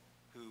people,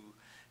 who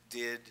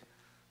did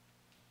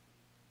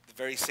the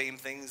very same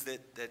things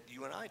that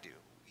you and I do.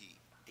 He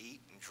ate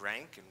and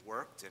drank and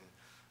worked and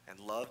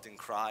loved and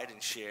cried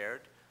and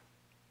shared,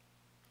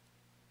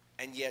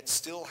 and yet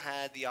still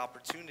had the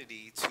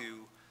opportunity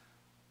to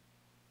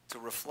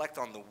reflect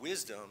on the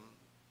wisdom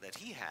that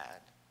he had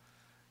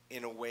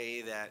in a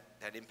way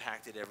that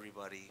impacted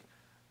everybody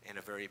in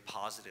a very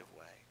positive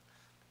way.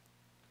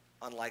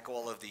 Unlike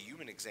all of the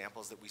human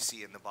examples that we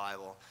see in the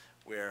Bible,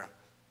 where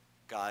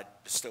God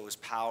bestows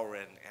power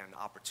and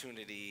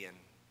opportunity, and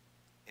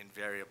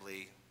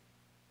invariably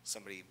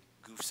somebody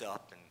goofs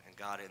up and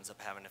God ends up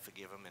having to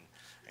forgive him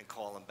and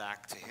call him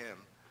back to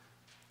him.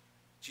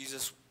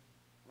 Jesus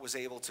was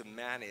able to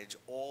manage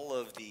all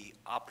of the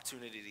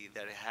opportunity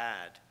that he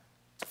had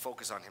to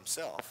focus on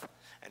himself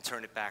and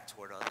turn it back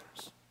toward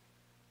others.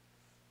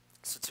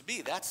 So to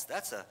me, that's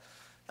a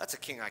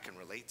king I can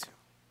relate to.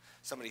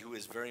 Somebody who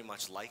is very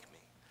much like me.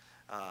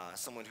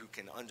 Someone who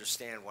can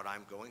understand what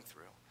I'm going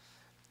through.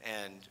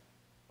 And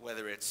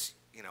whether it's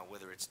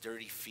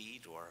dirty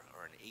feet or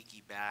an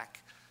achy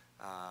back,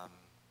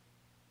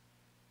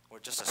 or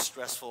just a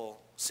stressful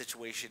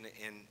situation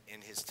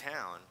in his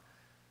town,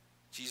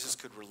 Jesus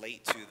could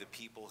relate to the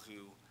people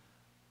who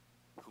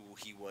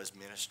he was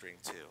ministering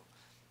to.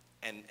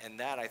 And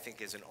that, I think,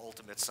 is an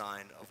ultimate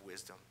sign of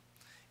wisdom.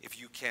 If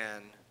you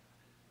can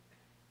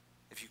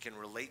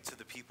relate to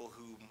the people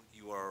whom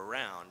you are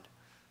around,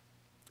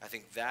 I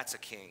think that's a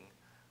king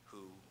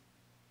who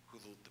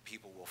the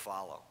people will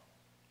follow.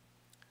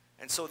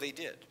 And so they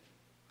did.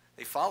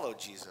 They followed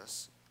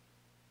Jesus,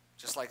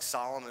 just like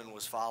Solomon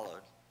was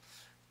followed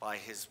by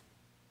his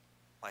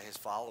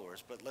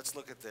followers. But let's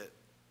look at the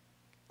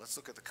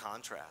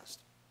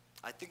contrast.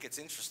 I think it's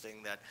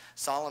interesting that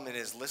Solomon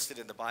is listed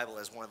in the Bible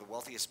as one of the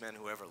wealthiest men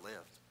who ever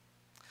lived.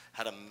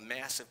 Had a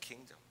massive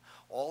kingdom.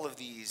 All of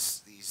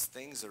these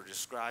things that are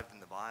described in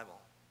the Bible.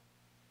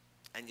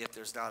 And yet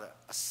there's not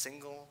a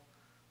single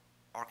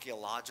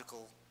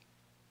archaeological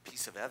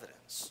piece of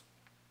evidence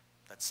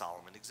that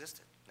Solomon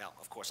existed. Now,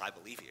 of course, I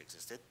believe he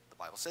existed. The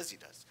Bible says he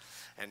does.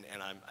 And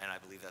I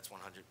believe that's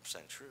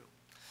 100% true.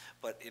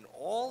 But in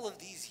all of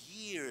these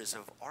years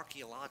of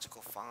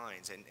archaeological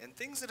finds and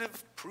things that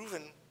have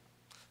proven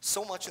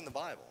so much in the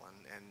Bible,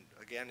 and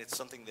again, it's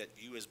something that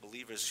you as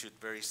believers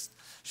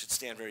should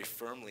stand very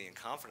firmly and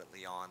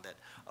confidently on, that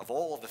of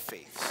all the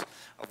faiths,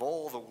 of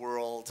all the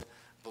world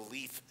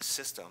belief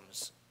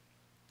systems,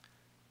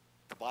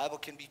 the Bible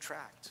can be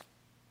tracked.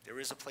 There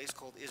is a place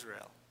called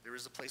Israel. There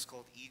is a place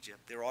called Egypt.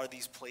 There are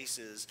these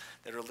places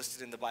that are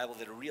listed in the Bible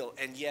that are real,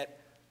 and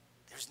yet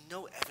there's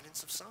no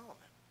evidence of Solomon.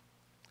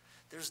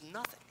 There's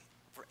nothing.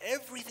 For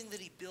everything that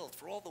he built,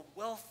 for all the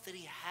wealth that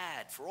he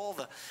had, for all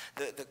the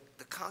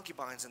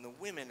concubines and the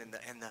women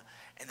and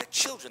the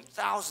children,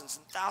 thousands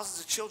and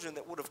thousands of children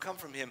that would have come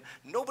from him,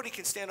 nobody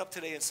can stand up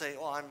today and say,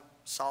 "Oh, I'm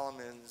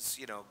Solomon's,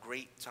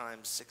 great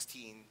times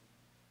 16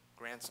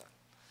 grandson."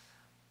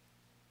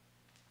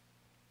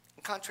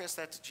 And contrast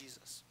that to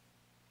Jesus.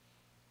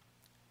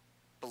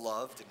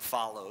 Beloved and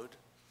followed,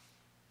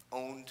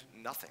 owned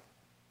nothing,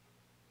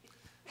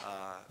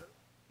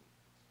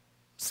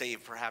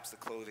 save perhaps the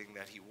clothing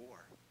that he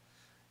wore.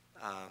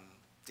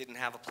 Didn't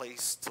have a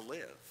place to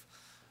live.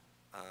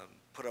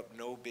 Put up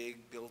no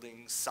big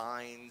building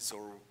signs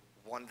or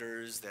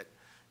wonders that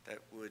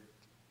would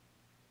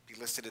be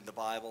listed in the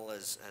Bible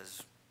as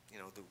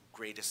the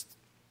greatest,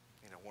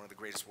 one of the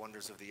greatest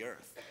wonders of the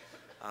earth.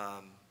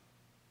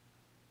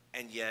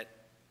 And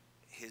yet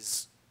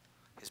his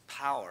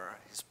power,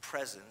 his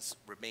presence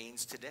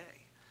remains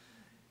today.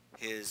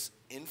 His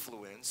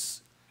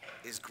influence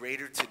is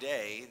greater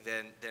today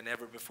than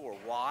ever before.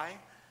 Why?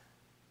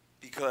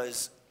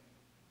 Because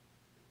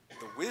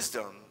the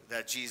wisdom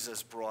that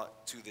Jesus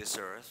brought to this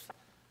earth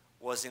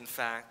was in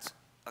fact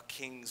a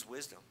king's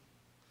wisdom.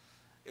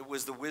 It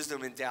was the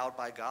wisdom endowed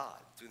by God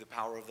through the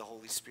power of the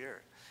Holy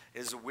Spirit. It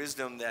is a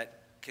wisdom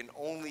that can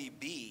only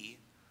be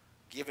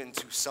given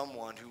to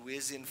someone who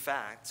is in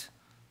fact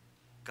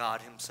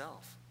God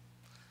himself.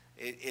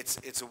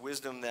 It's a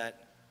wisdom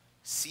that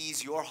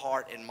sees your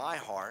heart and my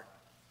heart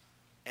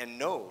and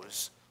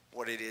knows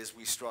what it is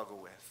we struggle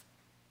with.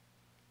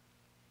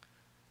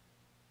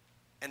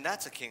 And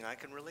that's a king I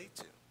can relate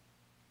to.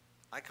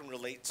 I can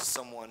relate to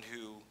someone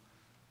who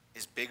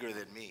is bigger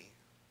than me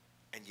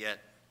and yet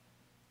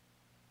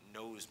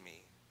knows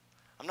me.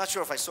 I'm not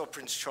sure if I saw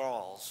Prince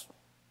Charles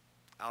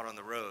out on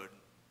the road,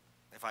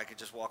 if I could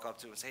just walk up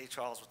to him and say, "Hey,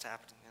 Charles, what's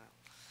happening?"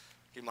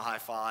 Give him a high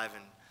five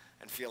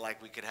and feel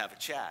like we could have a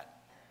chat.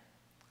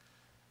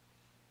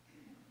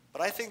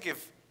 But I think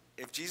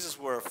if Jesus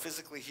were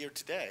physically here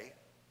today,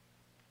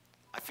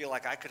 I feel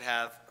like I could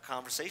have a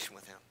conversation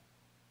with him.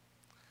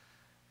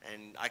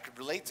 And I could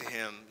relate to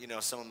him,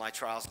 some of my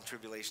trials and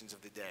tribulations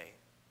of the day.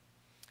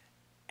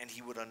 And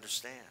he would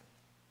understand.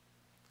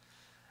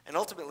 And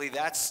ultimately,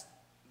 that's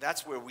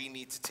where we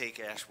need to take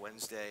Ash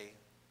Wednesday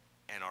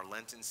and our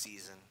Lenten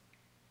season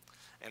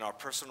and our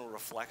personal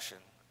reflection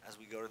as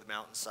we go to the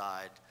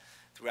mountainside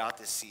throughout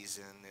this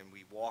season and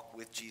we walk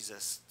with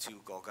Jesus to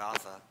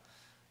Golgotha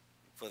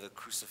for the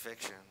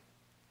crucifixion.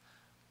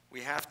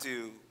 We have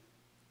to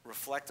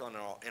reflect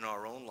in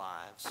our own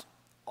lives.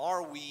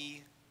 Are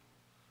we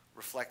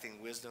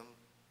reflecting wisdom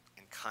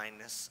and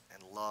kindness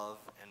and love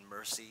and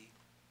mercy?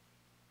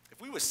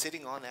 If we were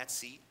sitting on that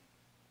seat,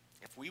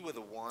 if we were the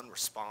one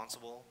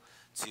responsible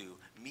to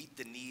meet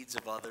the needs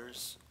of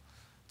others,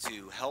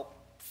 to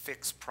help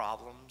fix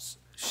problems,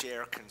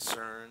 share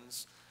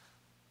concerns,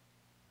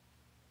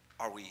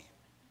 are we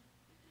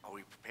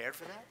prepared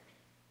for that?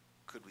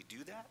 Could we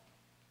do that?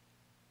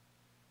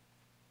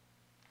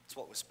 It's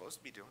what we're supposed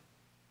to be doing.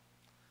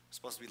 We're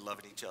supposed to be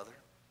loving each other,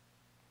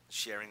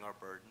 sharing our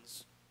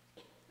burdens,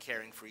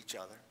 caring for each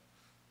other,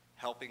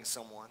 helping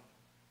someone,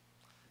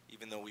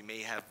 even though we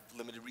may have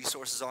limited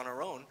resources on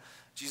our own.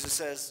 Jesus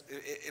says,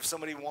 if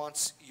somebody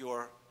wants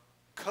your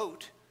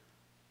coat,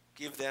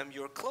 give them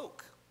your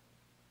cloak.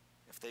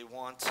 If they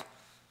want,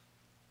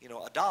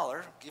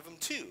 $1, give them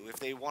 $2. If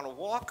they want to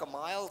walk a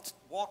mile,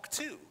 walk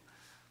 2.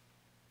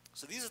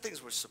 So these are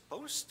things we're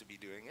supposed to be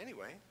doing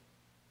anyway.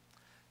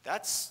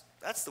 That's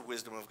the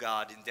wisdom of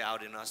God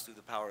endowed in us through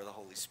the power of the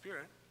Holy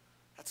Spirit.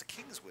 That's a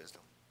king's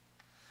wisdom.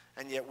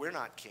 And yet we're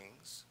not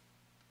kings.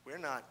 We're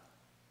not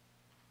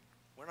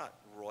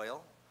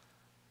royal.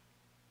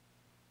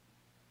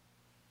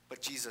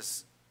 But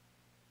Jesus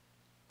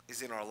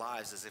is in our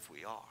lives as if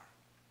we are.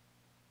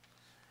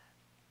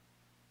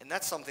 And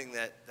that's something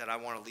that I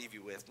want to leave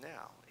you with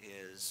now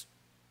is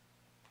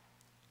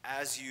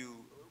as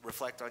you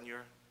reflect on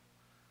your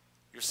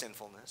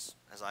sinfulness,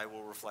 as I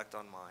will reflect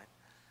on mine,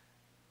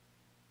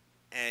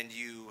 and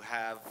you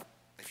have,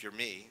 if you're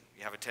me,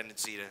 you have a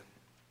tendency to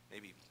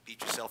maybe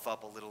beat yourself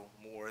up a little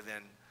more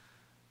than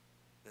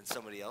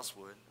somebody else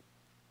would.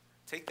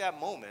 Take that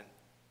moment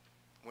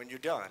when you're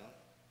done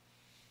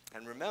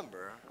and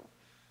remember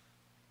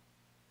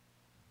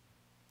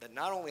that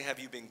not only have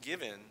you been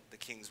given the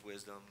king's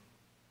wisdom,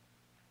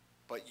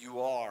 but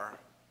you are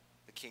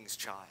the king's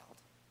child.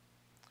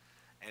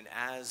 And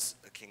as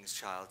a king's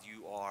child,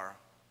 you are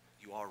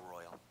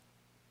royal.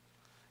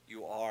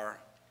 You are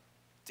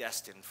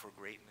destined for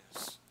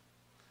greatness.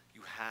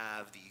 You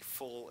have the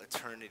full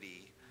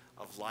eternity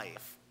of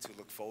life to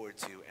look forward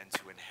to and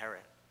to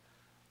inherit.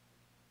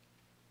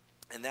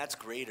 And that's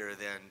greater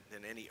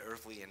than any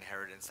earthly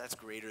inheritance. That's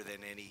greater than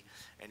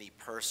any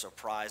purse or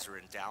prize or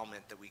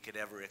endowment that we could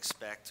ever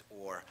expect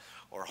or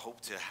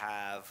hope to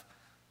have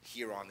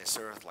here on this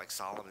earth, like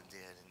Solomon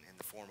did in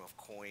the form of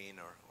coin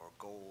or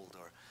gold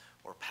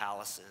or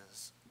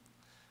palaces.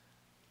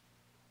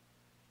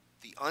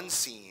 The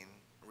unseen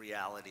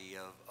reality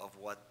of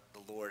what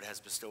the Lord has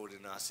bestowed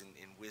in us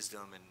in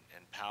wisdom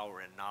and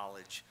power and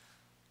knowledge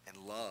and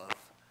love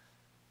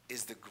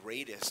is the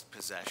greatest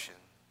possession.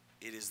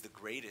 It is the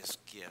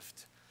greatest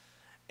gift.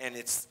 And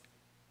it's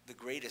the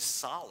greatest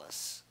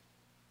solace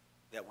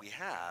that we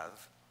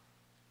have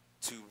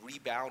to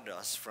rebound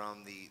us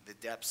from the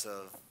depths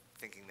of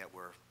thinking that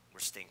we're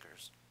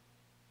stinkers.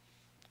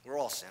 We're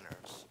all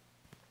sinners.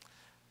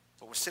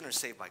 But we're sinners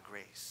saved by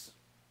grace.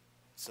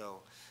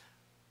 So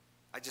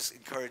I just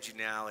encourage you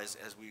now as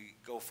we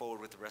go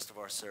forward with the rest of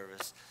our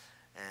service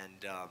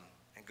and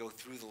go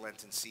through the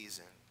Lenten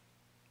season,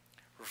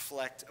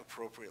 reflect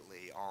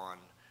appropriately on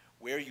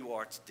where you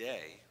are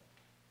today,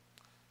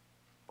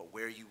 but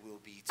where you will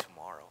be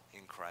tomorrow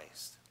in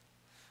Christ.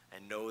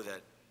 And know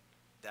that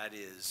that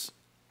is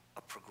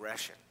a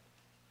progression,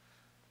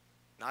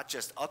 not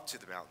just up to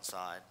the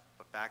mountainside,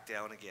 but back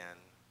down again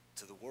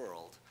to the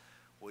world,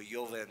 where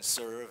you'll then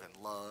serve and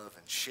love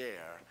and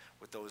share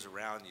with those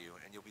around you,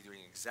 and you'll be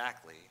doing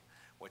exactly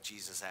what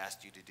Jesus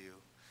asked you to do,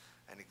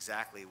 and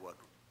exactly what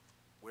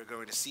we're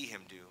going to see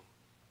him do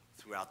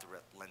throughout the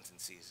Lenten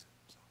season.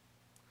 So,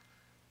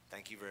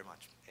 thank you very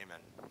much. Amen.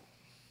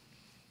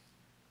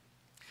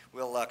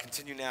 We'll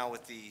continue now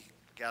with the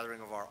gathering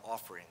of our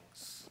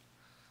offerings.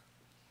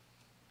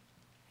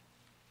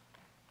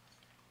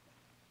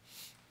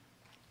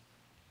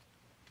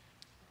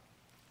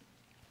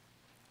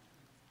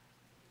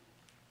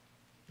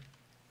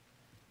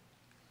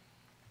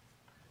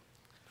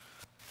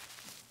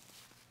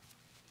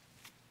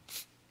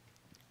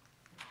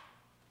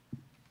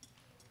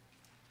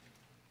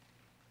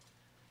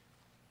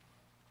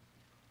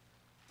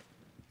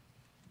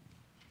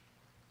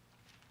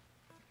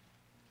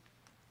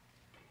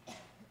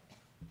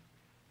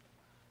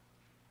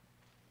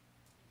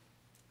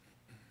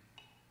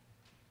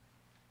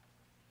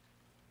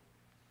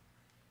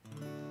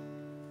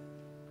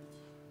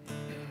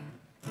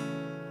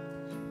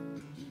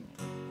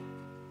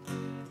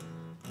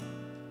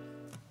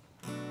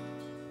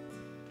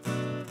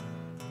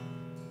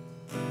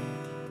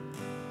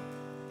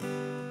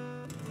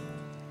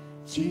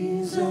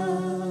 Jesus,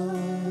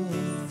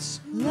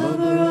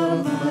 lover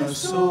of my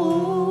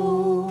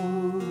soul,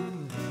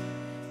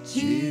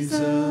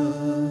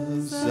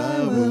 Jesus, I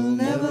will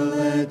never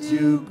let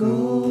you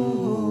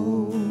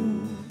go.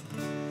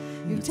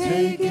 You've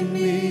taken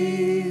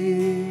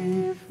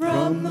me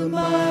from the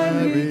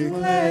miry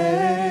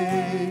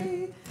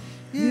clay,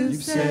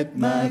 you've set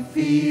my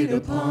feet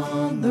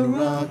upon the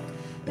rock,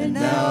 and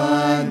now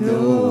I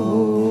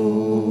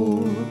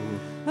know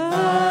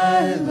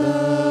I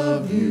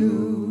love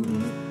you.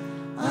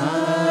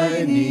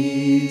 I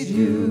need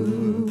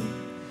you.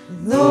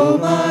 Though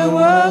my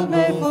world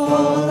may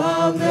fall,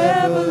 I'll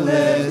never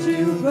let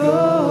you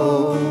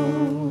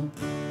go.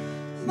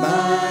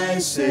 My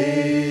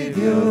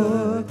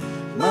Savior,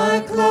 my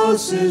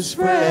closest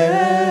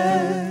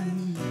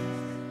friend,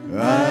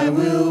 I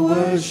will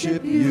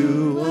worship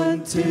you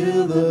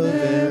until the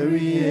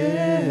very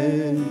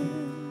end.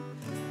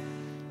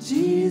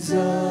 Jesus,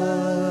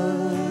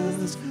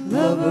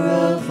 lover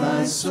of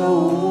my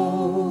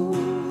soul,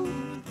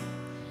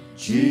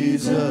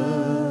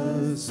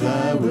 Jesus,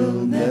 I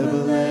will never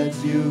let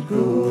you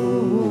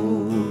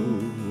go.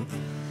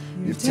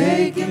 You've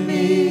taken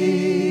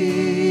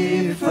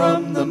me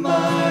from the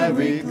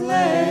miry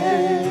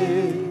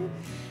clay,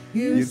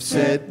 you've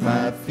set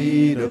my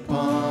feet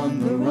upon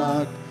the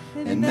rock,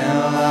 and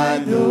now I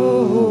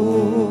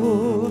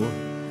know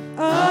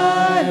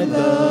I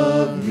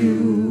love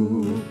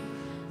you.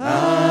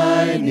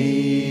 I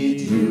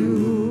need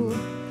you.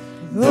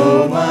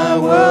 Though my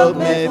world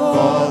may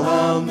fall,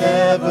 I'll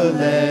never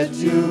let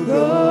you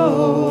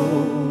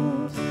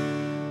go.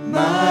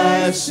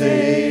 My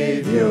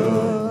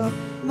Savior,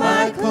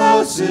 my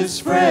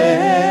closest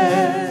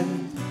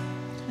friend,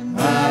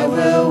 I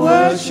will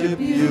worship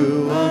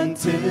you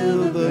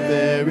until the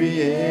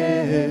very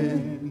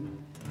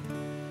end.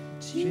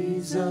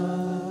 Jesus,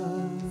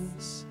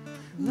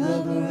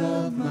 lover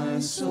of my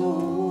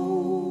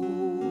soul,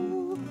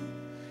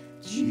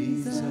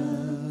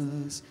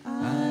 Jesus,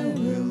 I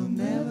will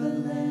never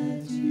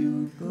let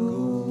you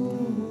go.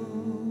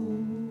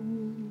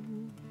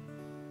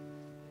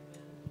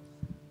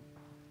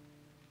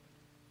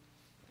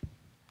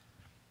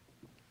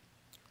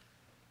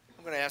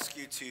 I'm going to ask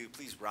you to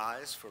please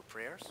rise for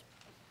prayers.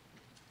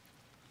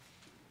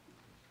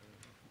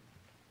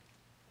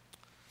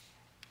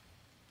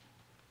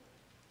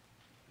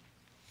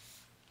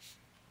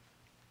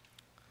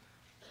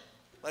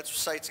 Let's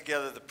recite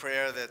together the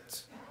prayer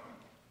that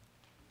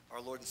our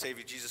Lord and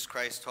Savior Jesus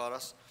Christ taught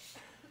us.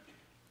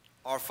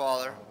 Our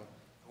Father,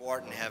 who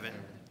art in heaven,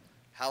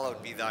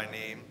 hallowed be thy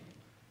name.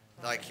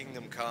 Thy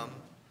kingdom come,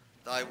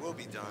 thy will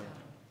be done,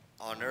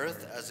 on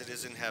earth as it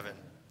is in heaven.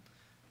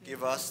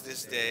 Give us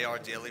this day our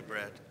daily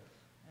bread,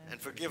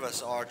 and forgive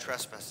us our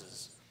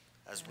trespasses,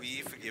 as we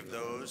forgive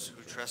those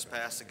who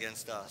trespass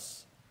against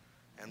us.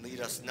 And lead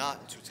us not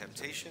into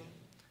temptation,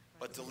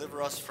 but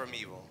deliver us from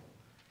evil.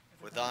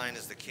 For thine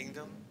is the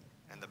kingdom,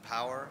 and the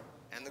power,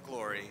 and the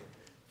glory,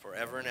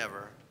 forever and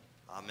ever.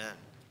 Amen.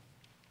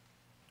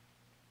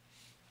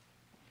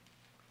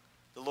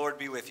 The Lord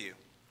be with you.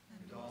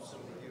 And also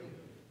with you.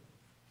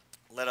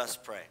 Let us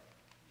pray.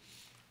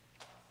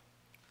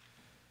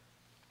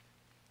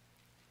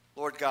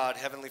 Lord God,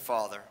 Heavenly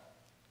Father,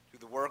 through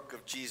the work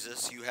of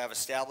Jesus, you have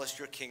established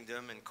your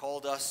kingdom and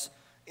called us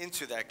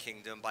into that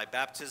kingdom by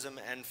baptism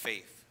and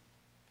faith.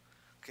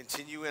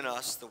 Continue in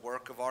us the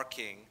work of our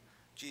King,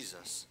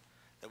 Jesus,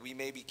 that we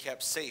may be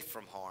kept safe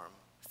from harm,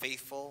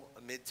 faithful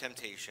amid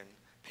temptation,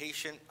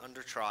 patient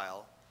under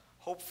trial,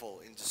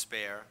 hopeful in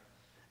despair,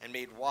 and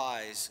made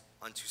wise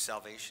unto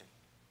salvation.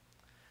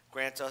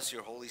 Grant us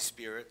your Holy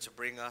Spirit to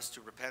bring us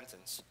to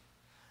repentance,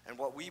 and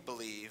what we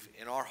believe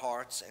in our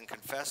hearts and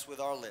confess with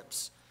our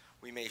lips,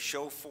 we may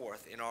show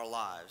forth in our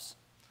lives,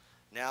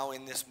 now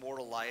in this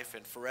mortal life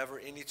and forever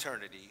in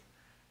eternity,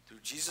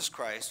 through Jesus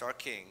Christ our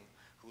King,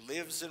 who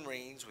lives and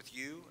reigns with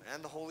you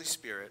and the Holy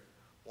Spirit,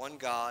 one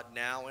God,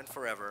 now and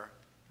forever.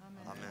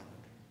 Amen. Amen.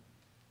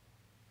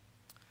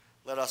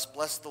 Let us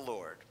bless the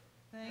Lord.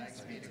 Thanks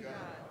be to God.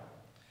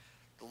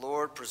 The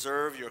Lord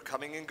preserve your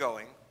coming and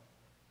going.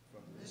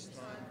 From this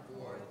time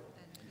forth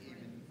and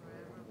even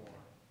forevermore.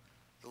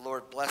 The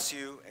Lord bless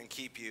you and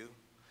keep you.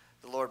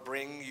 The Lord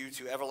bring you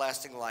to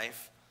everlasting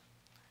life.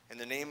 In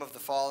the name of the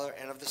Father,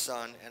 and of the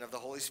Son, and of the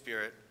Holy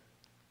Spirit.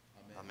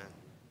 Amen. Amen.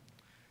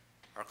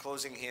 Our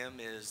closing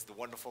hymn is The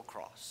Wonderful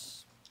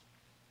Cross.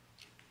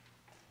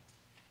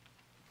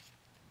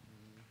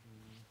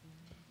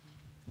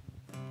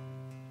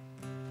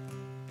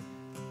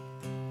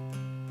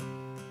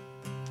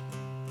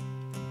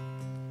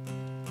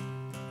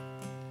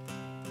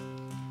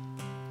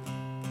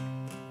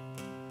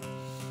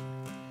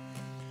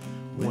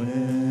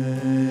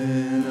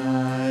 When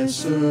I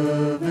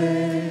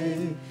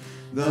survey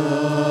the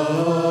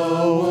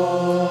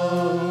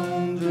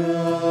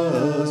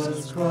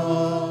wondrous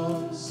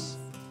cross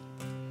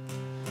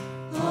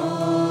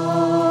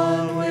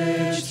on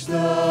which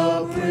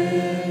the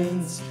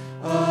Prince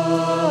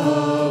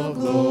of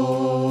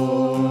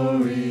Glory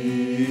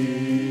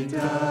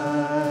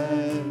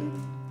died,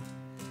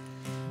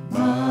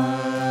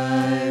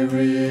 my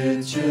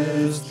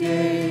richest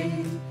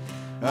gain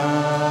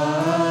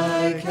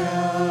I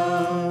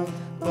count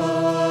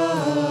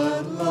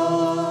but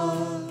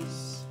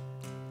loss,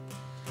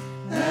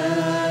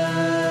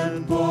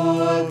 and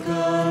pour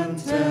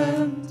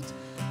contempt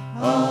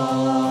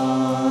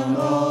on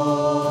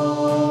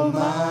all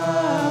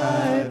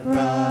my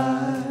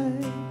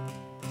pride.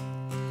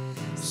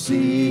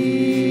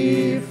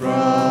 See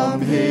from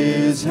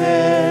his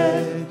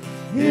head,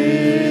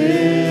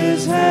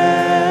 his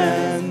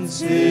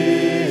hands,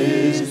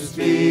 his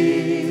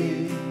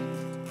feet,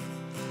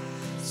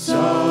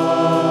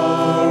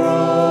 sorrow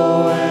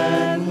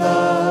and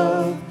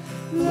love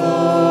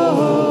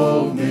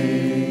flow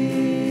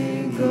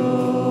mingled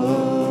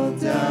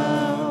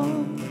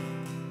down.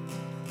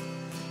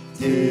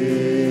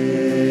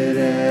 Did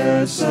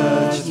e'er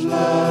such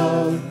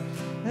love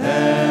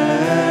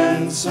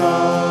and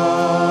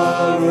sorrow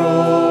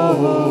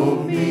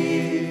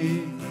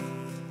meet?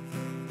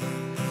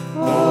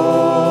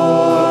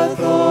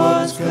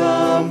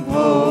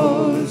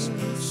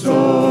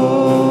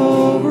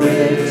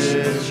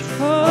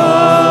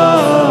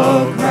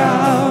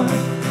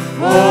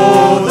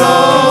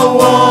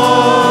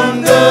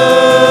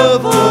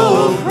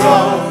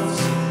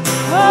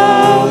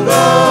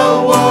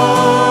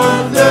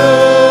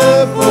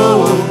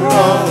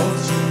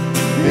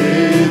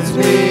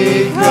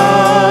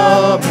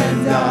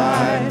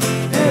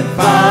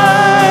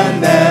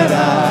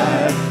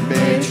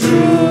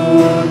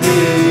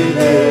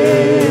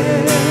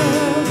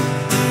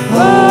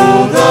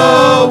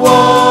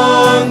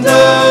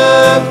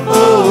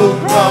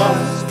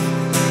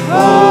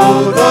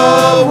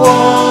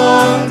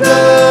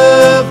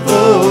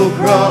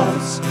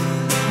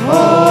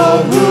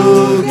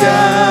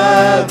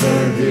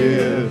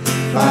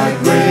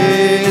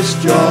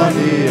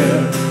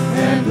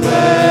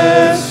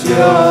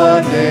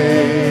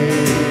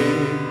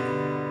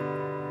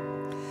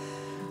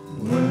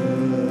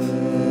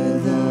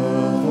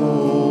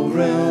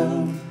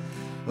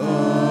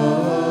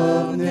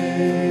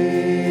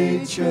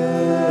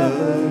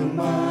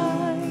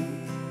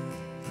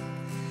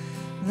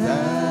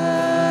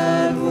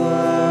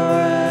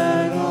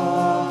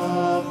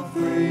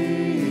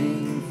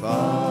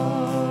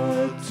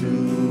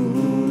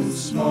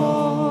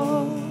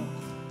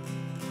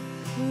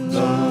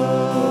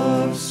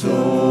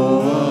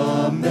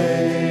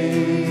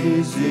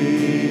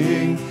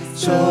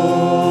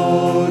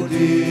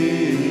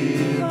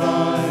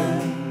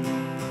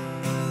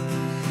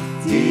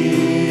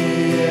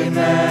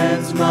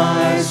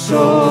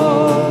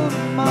 soul,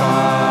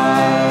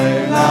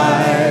 my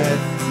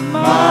life,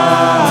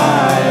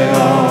 my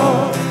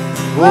all.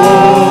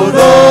 Oh,